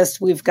 10 list,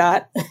 we've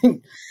got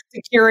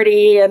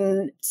security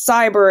and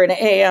cyber and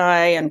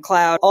AI and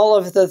cloud, all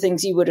of the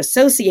things you would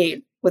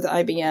associate with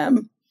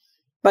IBM.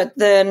 But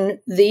then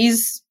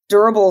these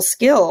durable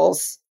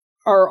skills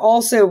are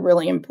also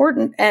really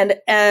important. And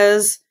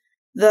as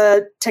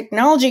the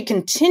technology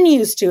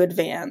continues to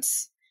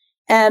advance,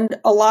 and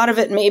a lot of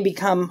it may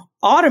become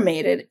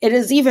automated, it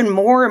is even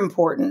more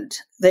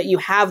important that you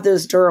have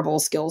those durable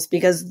skills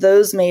because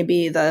those may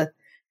be the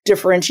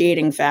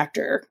differentiating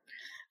factor.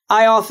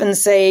 I often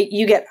say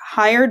you get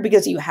hired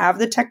because you have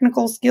the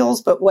technical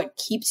skills, but what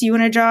keeps you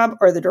in a job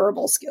are the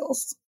durable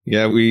skills.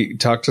 Yeah, we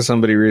talked to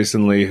somebody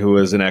recently who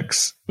was an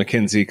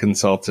ex-McKinsey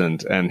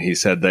consultant, and he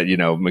said that,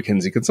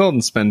 McKinsey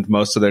consultants spend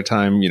most of their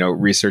time,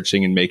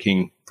 researching and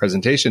making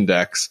presentation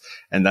decks,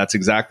 and that's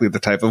exactly the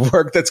type of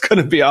work that's going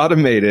to be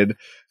automated.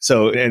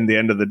 So in the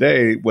end of the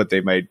day, what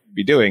they might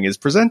be doing is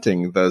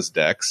presenting those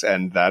decks,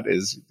 and that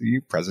is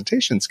the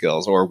presentation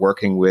skills, or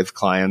working with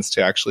clients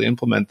to actually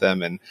implement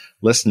them and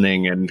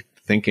listening and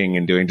thinking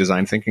and doing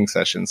design thinking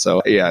sessions.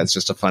 So yeah, it's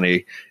just a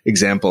funny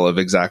example of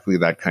exactly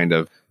that kind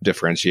of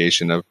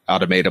differentiation of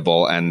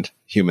automatable and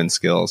human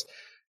skills.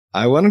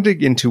 I want to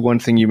dig into one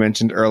thing you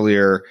mentioned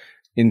earlier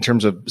in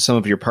terms of some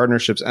of your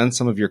partnerships and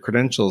some of your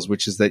credentials,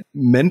 which is that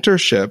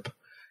mentorship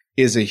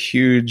is a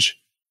huge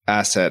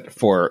asset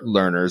for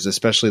learners,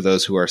 especially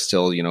those who are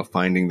still,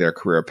 finding their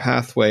career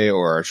pathway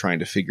or are trying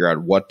to figure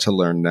out what to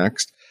learn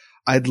next.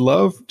 I'd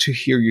love to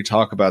hear you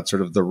talk about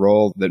sort of the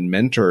role that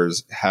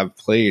mentors have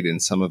played in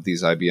some of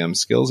these IBM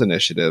skills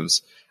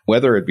initiatives,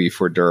 whether it be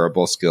for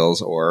durable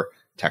skills or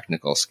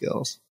technical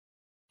skills.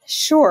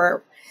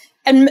 Sure.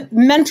 And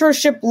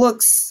mentorship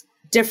looks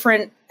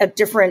different at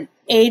different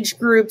age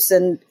groups.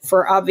 And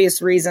for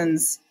obvious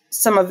reasons,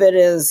 some of it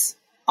is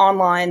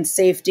online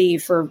safety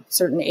for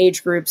certain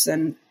age groups.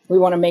 And we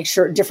want to make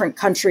sure different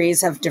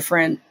countries have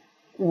different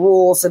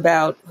rules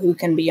about who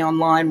can be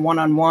online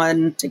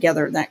one-on-one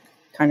together, that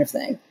kind of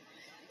thing.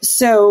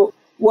 So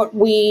what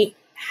we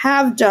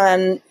have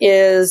done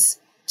is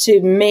to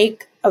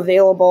make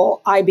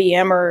available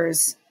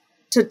IBMers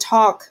to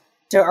talk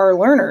to our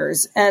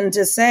learners and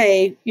to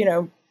say,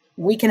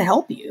 we can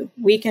help you.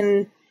 We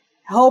can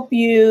help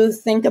you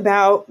think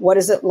about what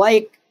is it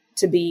like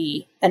to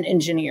be an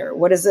engineer?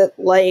 What is it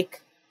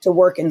like to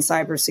work in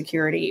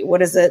cybersecurity?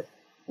 What is it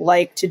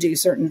like to do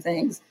certain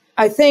things?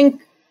 I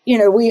think,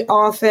 we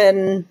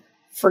often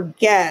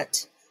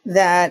forget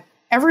that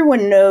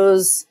everyone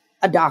knows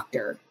a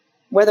doctor.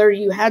 Whether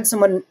you had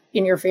someone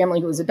in your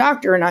family who was a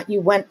doctor or not,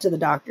 you went to the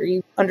doctor.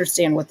 You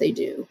understand what they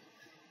do.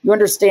 You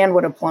understand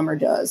what a plumber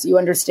does. You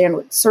understand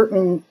what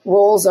certain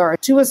roles are.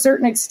 To a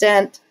certain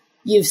extent,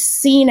 you've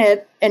seen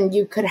it and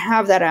you could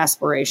have that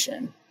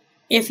aspiration.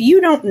 If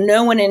you don't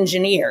know an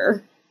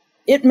engineer,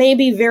 it may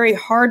be very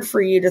hard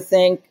for you to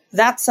think,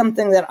 that's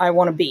something that I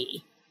want to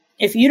be.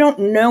 If you don't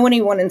know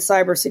anyone in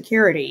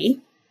cybersecurity,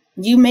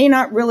 you may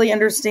not really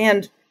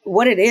understand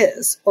what it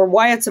is or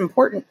why it's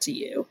important to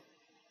you.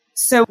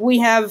 So we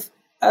have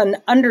an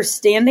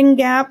understanding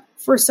gap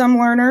for some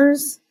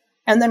learners.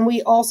 And then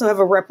we also have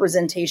a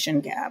representation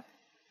gap,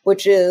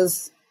 which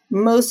is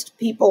most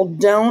people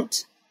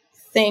don't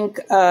think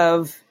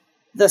of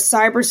the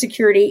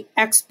cybersecurity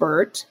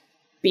expert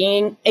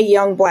being a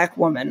young Black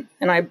woman.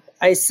 And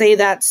I say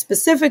that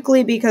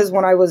specifically because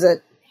when I was at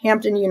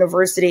Hampton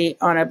University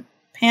on a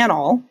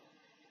panel,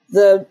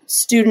 the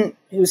student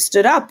who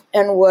stood up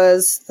and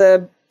was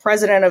the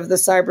president of the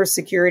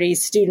cybersecurity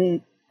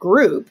student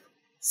group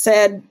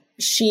said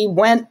she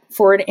went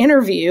for an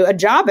interview, a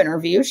job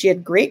interview. She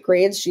had great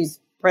grades. She's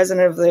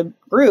president of the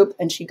group.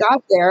 And she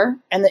got there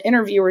and the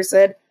interviewer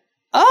said,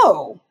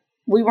 "Oh,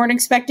 we weren't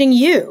expecting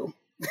you."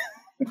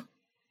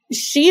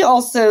 She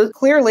also,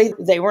 clearly,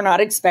 they were not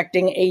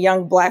expecting a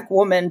young Black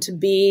woman to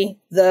be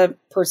the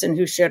person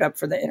who showed up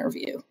for the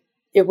interview.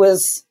 It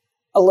was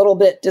a little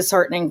bit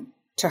disheartening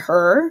to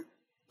her.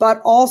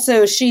 But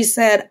also she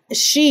said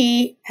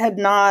she had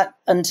not,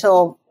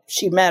 until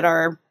she met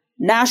our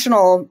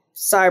national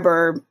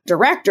cyber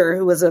director,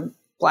 who was a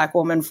Black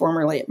woman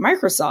formerly at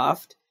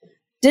Microsoft,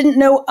 didn't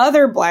know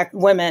other Black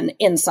women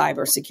in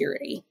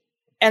cybersecurity.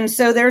 And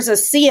so there's a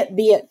see it,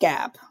 be it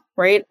gap,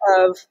 right?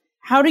 Of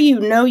how do you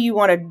know you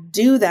want to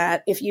do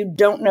that if you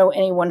don't know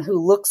anyone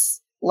who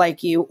looks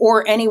like you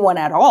or anyone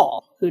at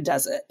all who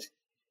does it?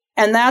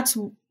 And that's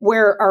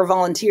where our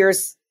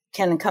volunteers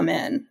can come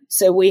in.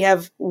 So we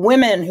have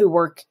women who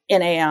work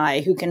in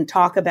AI who can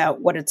talk about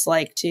what it's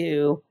like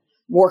to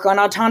work on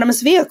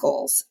autonomous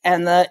vehicles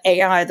and the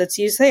AI that's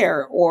used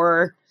there,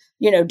 or,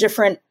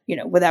 different,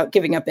 without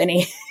giving up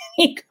any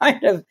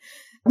kind of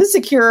the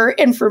secure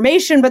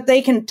information, but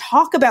they can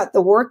talk about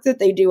the work that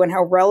they do and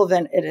how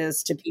relevant it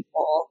is to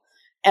people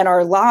and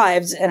our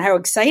lives and how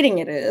exciting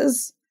it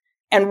is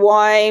and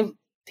why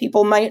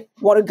people might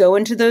want to go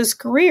into those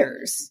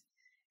careers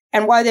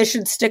and why they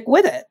should stick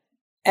with it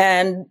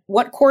and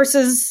what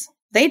courses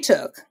they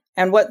took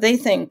and what they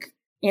think,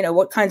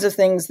 what kinds of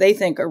things they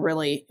think are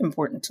really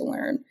important to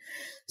learn.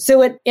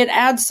 So it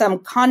adds some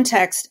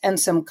context and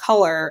some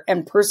color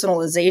and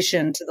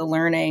personalization to the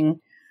learning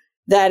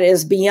that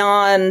is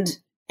beyond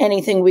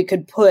anything we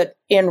could put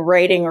in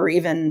writing or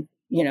even,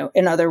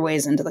 in other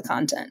ways into the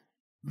content.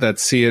 That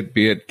see it,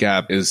 be it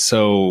gap is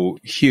so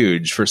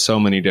huge for so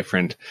many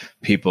different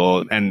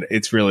people. And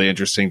it's really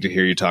interesting to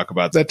hear you talk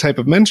about that type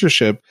of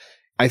mentorship.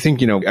 I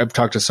think, I've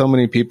talked to so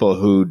many people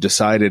who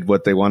decided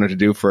what they wanted to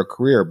do for a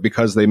career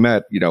because they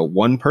met,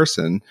 one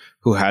person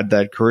who had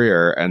that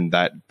career and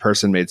that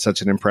person made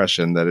such an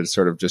impression that it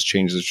sort of just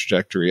changed the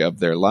trajectory of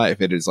their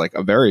life. It is like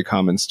a very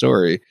common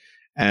story.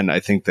 And I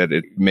think that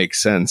it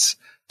makes sense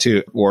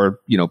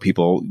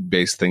people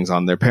base things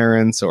on their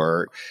parents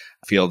or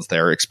fields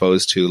they're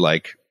exposed to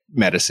like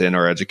medicine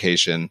or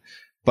education.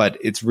 But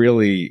it's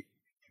really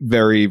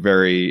very,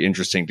 very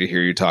interesting to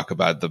hear you talk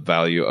about the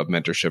value of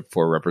mentorship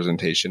for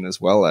representation as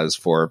well as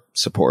for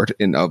support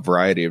in a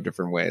variety of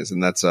different ways.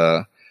 And that's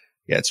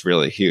it's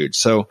really huge.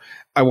 So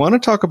I want to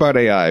talk about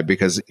AI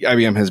because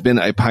IBM has been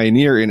a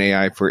pioneer in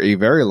AI for a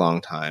very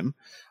long time.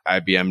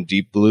 IBM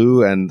Deep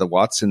Blue and the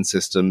Watson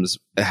systems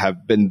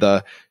have been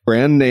the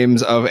brand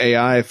names of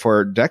AI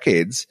for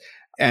decades.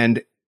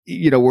 And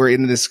we're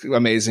in this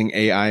amazing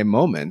AI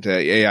moment.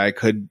 AI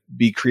could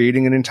be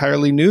creating an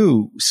entirely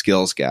new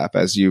skills gap,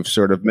 as you've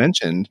sort of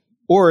mentioned,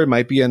 or it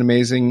might be an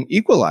amazing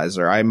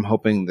equalizer. I'm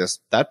hoping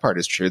that part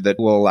is true, that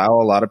will allow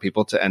a lot of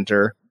people to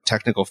enter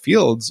technical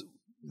fields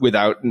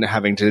without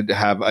having to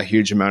have a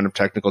huge amount of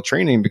technical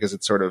training because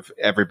it's sort of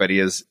everybody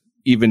is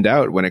evened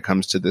out when it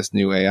comes to this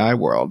new AI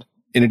world.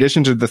 In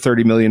addition to the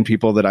 30 million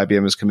people that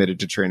IBM is committed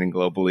to training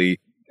globally,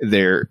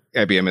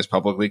 IBM is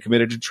publicly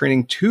committed to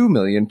training 2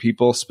 million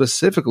people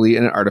specifically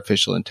in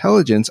artificial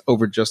intelligence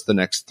over just the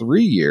next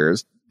 3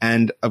 years.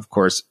 And of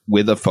course,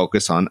 with a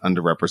focus on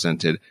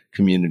underrepresented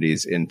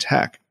communities in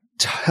tech.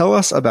 Tell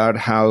us about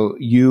how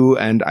you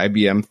and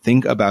IBM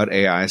think about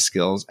AI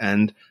skills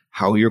and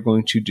how you're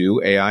going to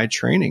do AI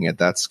training at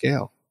that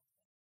scale.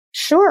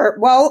 Sure.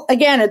 Well,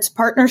 again, it's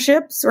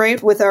partnerships,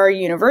 right? With our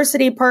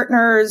university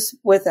partners,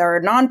 with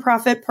our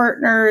nonprofit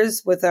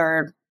partners, with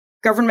our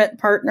government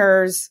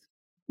partners.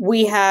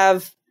 We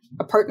have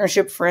a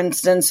partnership, for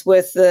instance,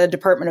 with the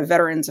Department of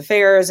Veterans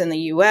Affairs in the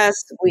U.S.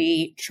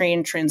 We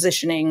train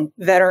transitioning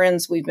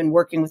veterans. We've been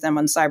working with them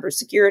on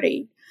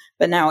cybersecurity,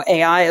 but now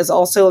AI is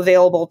also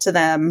available to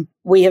them.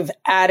 We have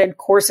added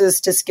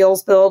courses to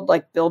Skills Build,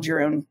 like build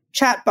your own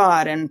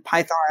chatbot and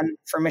Python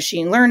for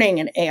machine learning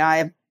and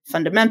AI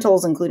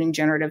fundamentals, including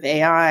generative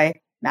AI,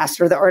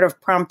 master the art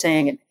of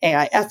prompting and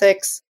AI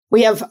ethics.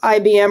 We have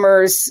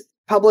IBMers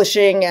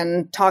publishing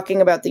and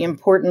talking about the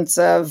importance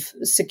of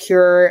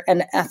secure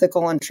and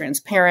ethical and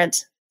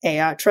transparent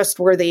AI,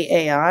 trustworthy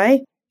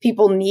AI.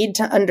 People need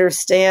to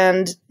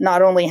understand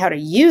not only how to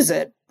use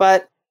it,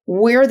 but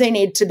where they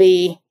need to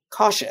be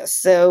cautious.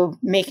 So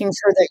making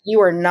sure that you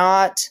are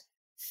not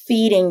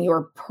feeding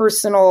your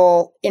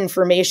personal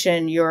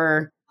information,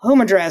 your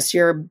home address,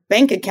 your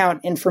bank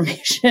account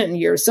information,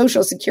 your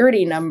social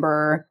security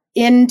number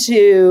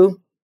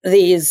into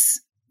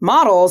these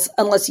models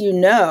unless you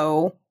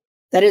know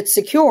that it's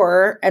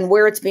secure and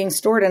where it's being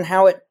stored and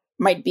how it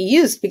might be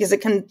used, because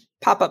it can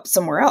pop up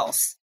somewhere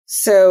else.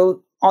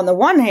 So on the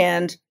one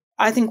hand,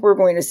 I think we're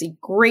going to see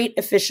great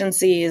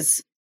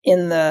efficiencies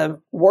in the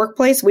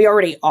workplace. We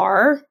already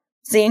are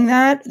seeing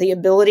that, the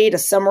ability to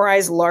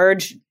summarize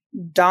large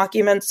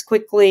documents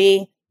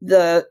quickly,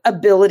 the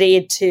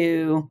ability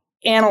to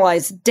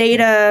analyze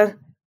data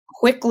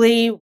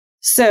quickly.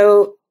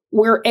 So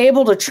we're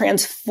able to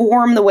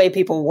transform the way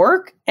people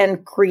work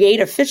and create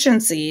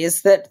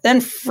efficiencies that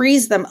then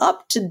frees them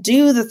up to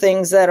do the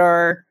things that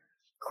are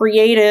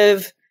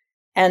creative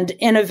and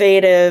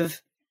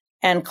innovative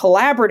and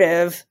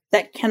collaborative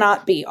that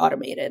cannot be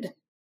automated.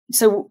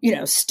 So,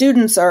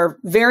 students are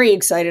very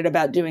excited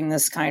about doing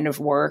this kind of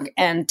work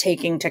and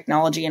taking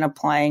technology and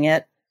applying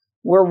it.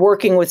 We're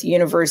working with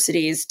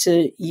universities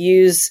to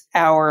use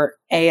our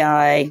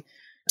AI,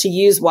 to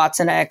use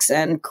watsonx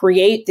and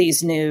create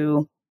these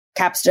new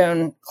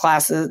capstone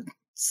classes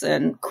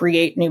and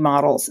create new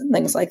models and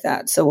things like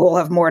that. So we'll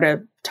have more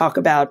to talk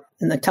about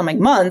in the coming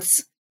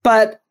months,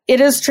 but it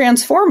is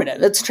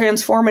transformative. It's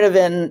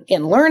transformative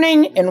in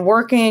learning, in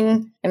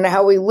working, and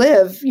how we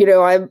live.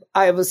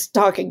 I was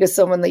talking to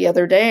someone the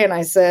other day and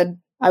I said,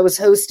 I was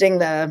hosting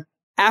the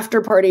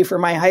after party for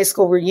my high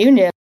school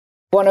reunion,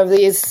 one of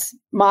these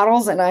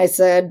models. And I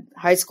said,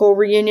 high school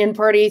reunion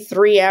party,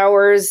 3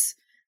 hours,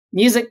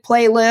 music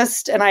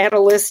playlist. And I had a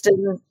list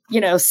in,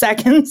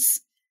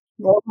 seconds.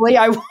 Normally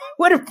I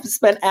would have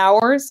spent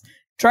hours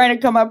trying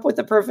to come up with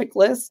the perfect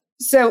list.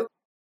 So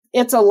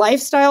it's a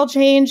lifestyle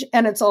change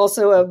and it's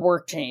also a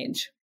work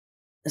change.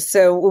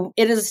 So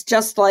it is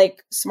just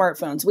like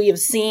smartphones. We have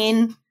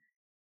seen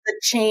the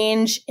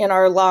change in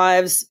our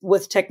lives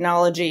with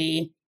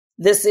technology.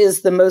 This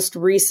is the most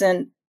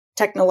recent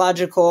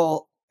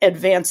technological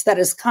advance that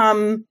has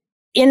come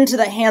into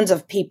the hands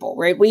of people,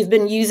 right? We've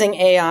been using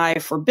AI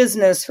for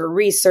business, for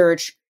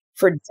research,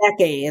 for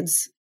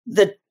decades.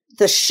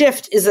 The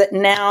shift is that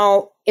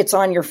now it's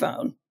on your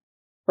phone,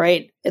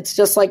 right? It's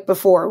just like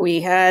before.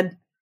 We had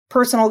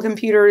personal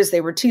computers.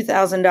 They were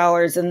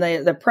 $2,000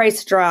 and the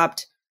price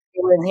dropped. They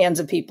were in the hands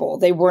of people.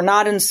 They were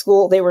not in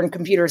school. They were in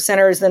computer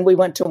centers. Then we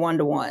went to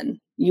one-to-one.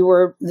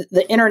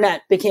 The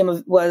internet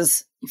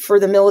was for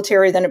the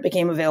military. Then it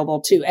became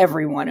available to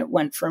everyone. It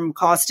went from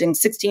costing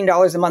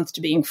 $16 a month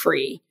to being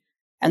free.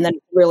 And then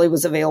it really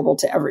was available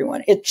to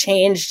everyone. It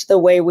changed the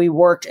way we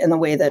worked and the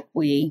way that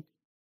we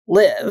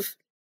live.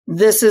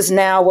 This is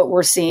now what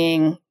we're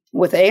seeing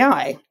with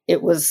AI.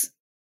 It was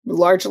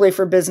largely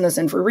for business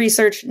and for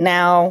research.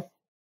 Now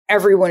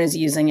everyone is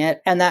using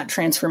it, and that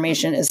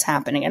transformation is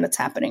happening, and it's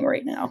happening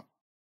right now.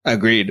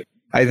 Agreed.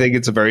 I think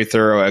it's a very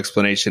thorough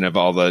explanation of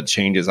all the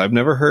changes. I've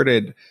never heard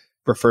it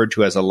referred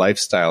to as a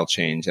lifestyle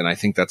change, and I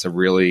think that's a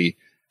really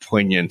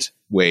poignant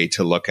way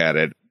to look at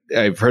it.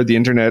 I've heard the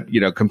internet,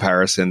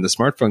 comparison, the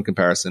smartphone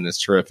comparison is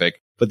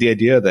terrific, but the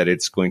idea that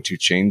it's going to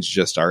change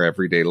just our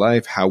everyday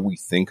life, how we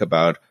think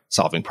about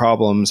solving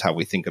problems, how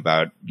we think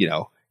about,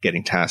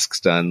 getting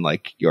tasks done,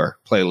 like your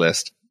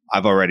playlist.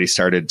 I've already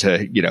started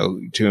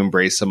to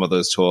embrace some of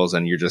those tools,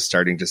 and you're just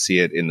starting to see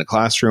it in the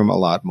classroom a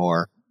lot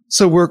more.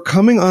 So we're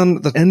coming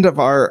on the end of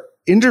our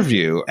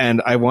interview,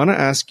 and I want to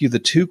ask you the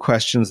two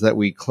questions that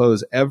we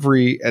close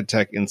every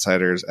EdTech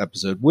Insiders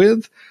episode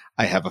with.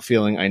 I have a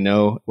feeling I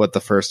know what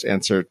the first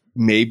answer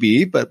may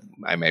be, but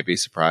I may be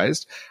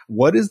surprised.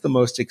 What is the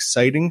most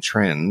exciting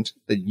trend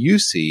that you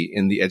see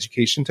in the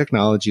education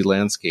technology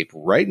landscape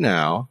right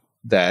now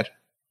that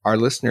our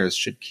listeners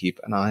should keep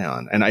an eye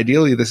on? And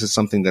ideally, this is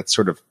something that's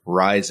sort of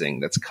rising,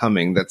 that's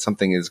coming, that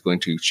something is going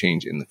to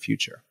change in the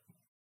future.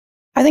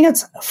 I think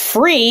it's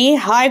free,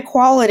 high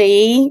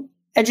quality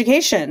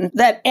education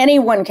that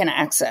anyone can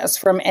access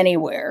from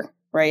anywhere,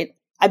 right?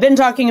 I've been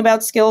talking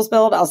about Skills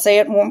Build. I'll say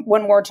it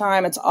one more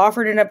time. It's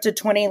offered in up to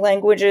 20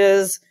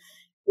 languages.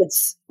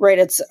 It's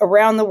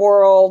around the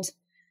world.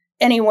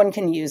 Anyone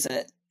can use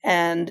it.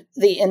 And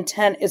the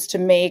intent is to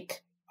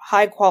make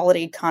high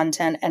quality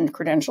content and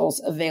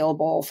credentials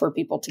available for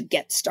people to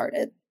get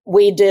started.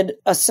 We did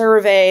a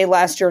survey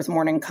last year with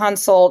Morning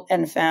Consult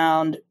and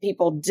found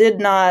people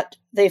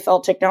they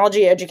felt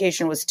technology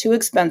education was too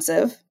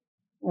expensive.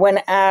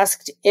 When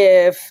asked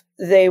if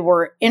they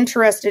were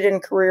interested in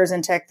careers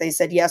in tech, they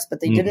said yes,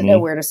 but they didn't know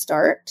where to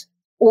start,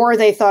 or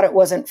they thought it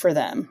wasn't for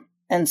them.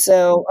 And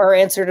so our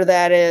answer to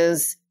that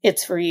is,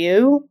 it's for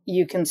you.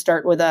 You can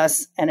start with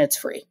us, and it's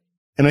free.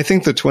 And I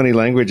think the 20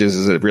 languages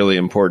is a really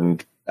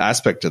important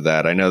aspect of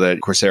that. I know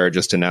that Coursera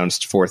just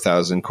announced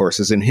 4,000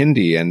 courses in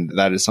Hindi, and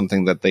that is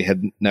something that they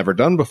had never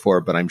done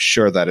before, but I'm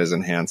sure that is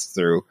enhanced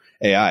through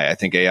AI. I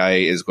think AI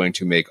is going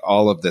to make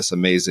all of this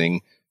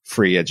amazing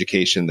free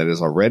education that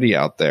is already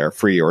out there,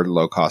 free or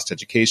low cost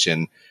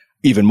education,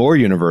 even more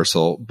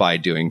universal by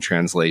doing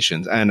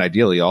translations, and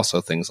ideally also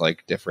things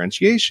like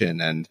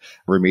differentiation and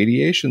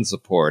remediation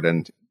support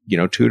and,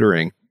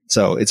 tutoring.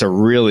 So it's a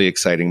really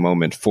exciting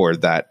moment for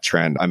that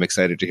trend. I'm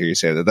excited to hear you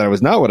say that. That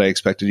was not what I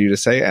expected you to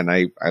say, and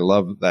I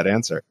love that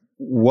answer.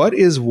 What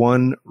is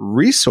one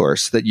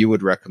resource that you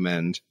would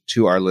recommend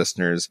to our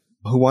listeners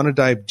who want to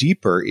dive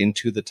deeper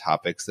into the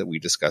topics that we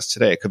discussed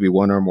today? It could be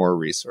one or more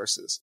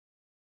resources.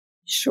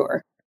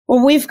 Sure.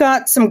 Well, we've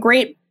got some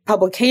great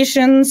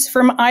publications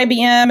from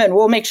IBM, and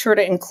we'll make sure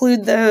to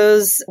include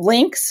those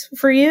links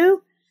for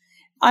you.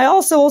 I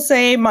also will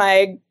say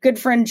my good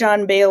friend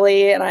John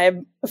Bailey, and I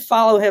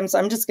follow him, so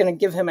I'm just going to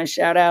give him a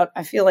shout out.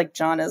 I feel like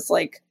John is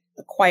like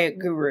a quiet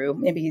guru,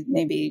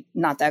 maybe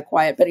not that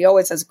quiet, but he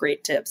always has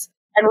great tips.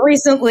 And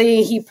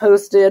recently he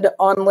posted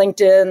on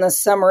LinkedIn the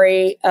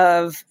summary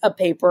of a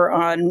paper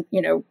on,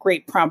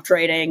 great prompt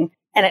writing,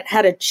 and it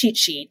had a cheat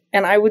sheet.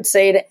 And I would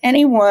say to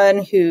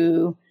anyone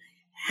who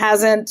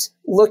hasn't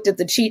looked at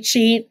the cheat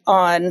sheet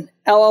on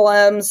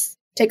LLMs,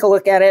 take a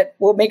look at it.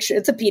 We'll make sure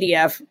it's a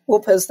PDF. We'll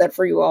post that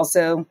for you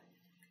also.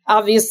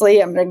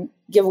 Obviously, I'm going to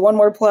give one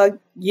more plug.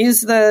 Use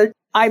the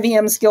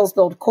IBM Skills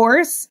Build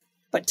course,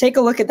 but take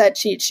a look at that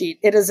cheat sheet.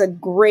 It is a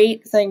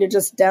great thing to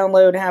just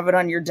download, have it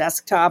on your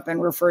desktop,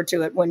 and refer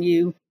to it when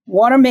you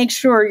want to make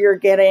sure you're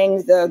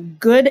getting the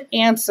good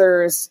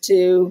answers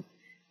to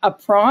a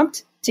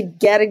prompt to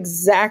get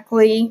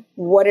exactly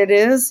what it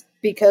is,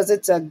 because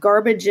it's a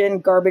garbage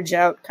in, garbage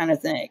out kind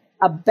of thing.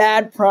 A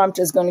bad prompt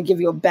is going to give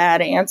you a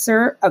bad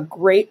answer. A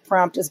great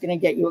prompt is going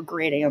to get you a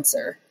great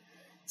answer.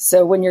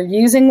 So when you're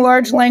using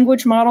large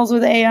language models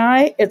with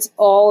AI, it's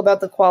all about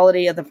the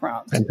quality of the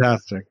prompt.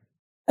 Fantastic.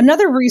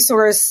 Another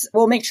resource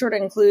we'll make sure to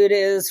include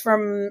is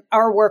from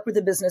our work with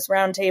the Business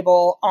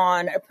Roundtable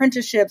on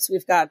apprenticeships.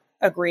 We've got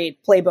a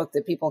great playbook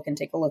that people can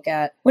take a look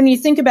at. When you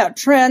think about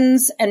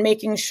trends and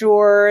making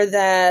sure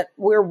that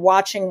we're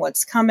watching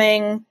what's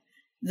coming,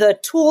 the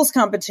tools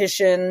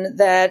competition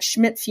that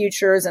Schmidt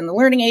Futures and the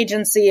Learning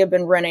Agency have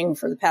been running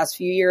for the past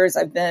few years.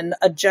 I've been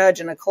a judge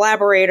and a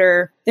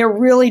collaborator. They're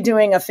really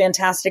doing a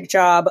fantastic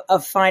job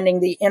of finding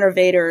the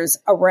innovators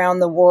around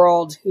the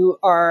world who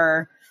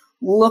are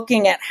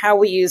looking at how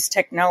we use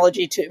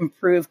technology to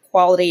improve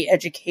quality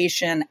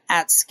education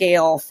at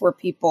scale for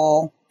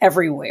people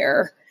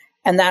everywhere.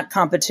 And that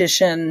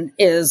competition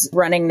is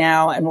running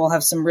now, and we'll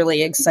have some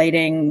really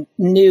exciting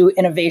new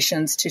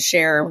innovations to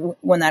share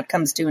when that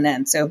comes to an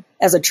end. So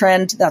as a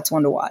trend, that's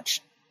one to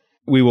watch.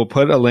 We will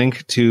put a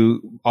link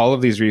to all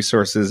of these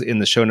resources in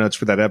the show notes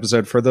for that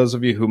episode. For those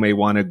of you who may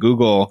want to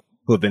Google,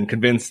 who have been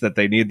convinced that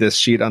they need this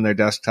sheet on their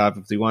desktop,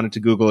 if they wanted to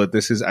Google it,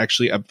 this is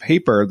actually a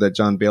paper that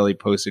John Bailey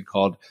posted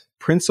called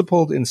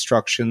Principled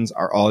Instructions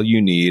Are All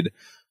You Need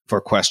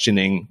for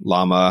Questioning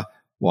Llama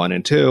 1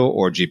 and 2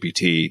 or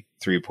GPT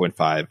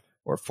 3.5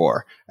 or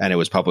 4. And it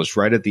was published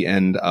right at the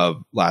end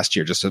of last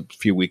year, just a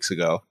few weeks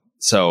ago.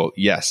 So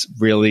yes,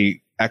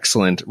 really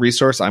excellent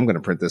resource. I'm going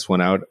to print this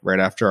one out right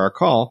after our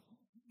call.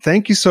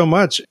 Thank you so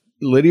much,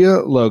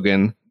 Lydia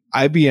Logan.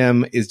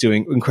 IBM is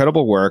doing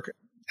incredible work,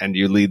 and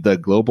you lead the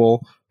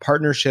global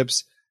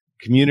partnerships,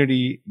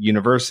 community,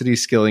 university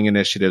skilling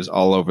initiatives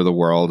all over the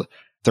world.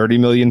 30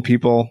 million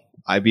people,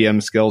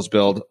 IBM Skills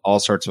Build, all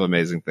sorts of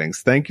amazing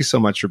things. Thank you so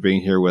much for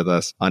being here with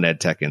us on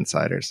EdTech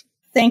Insiders.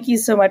 Thank you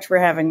so much for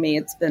having me.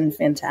 It's been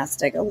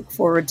fantastic. I look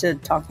forward to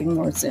talking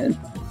more soon.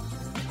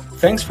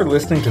 Thanks for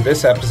listening to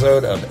this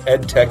episode of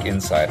EdTech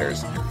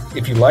Insiders.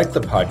 If you like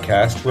the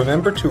podcast,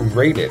 remember to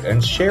rate it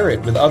and share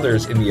it with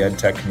others in the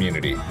EdTech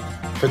community.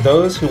 For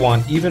those who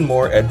want even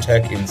more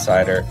EdTech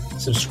Insider,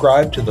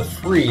 subscribe to the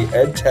free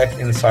EdTech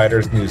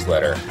Insiders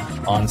newsletter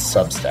on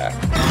Substack.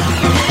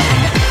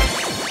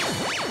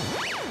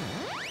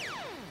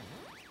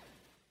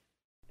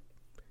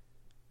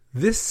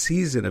 This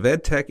season of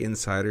EdTech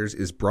Insiders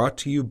is brought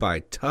to you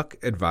by Tuck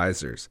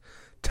Advisors.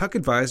 Tuck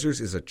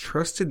Advisors is a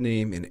trusted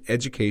name in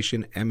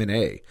education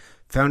M&A,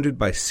 founded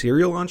by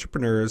serial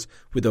entrepreneurs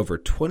with over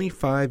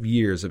 25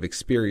 years of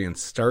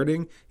experience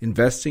starting,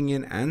 investing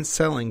in, and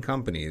selling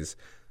companies.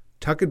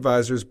 Tuck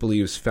Advisors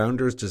believes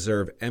founders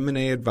deserve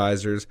M&A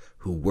advisors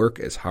who work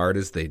as hard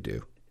as they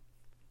do.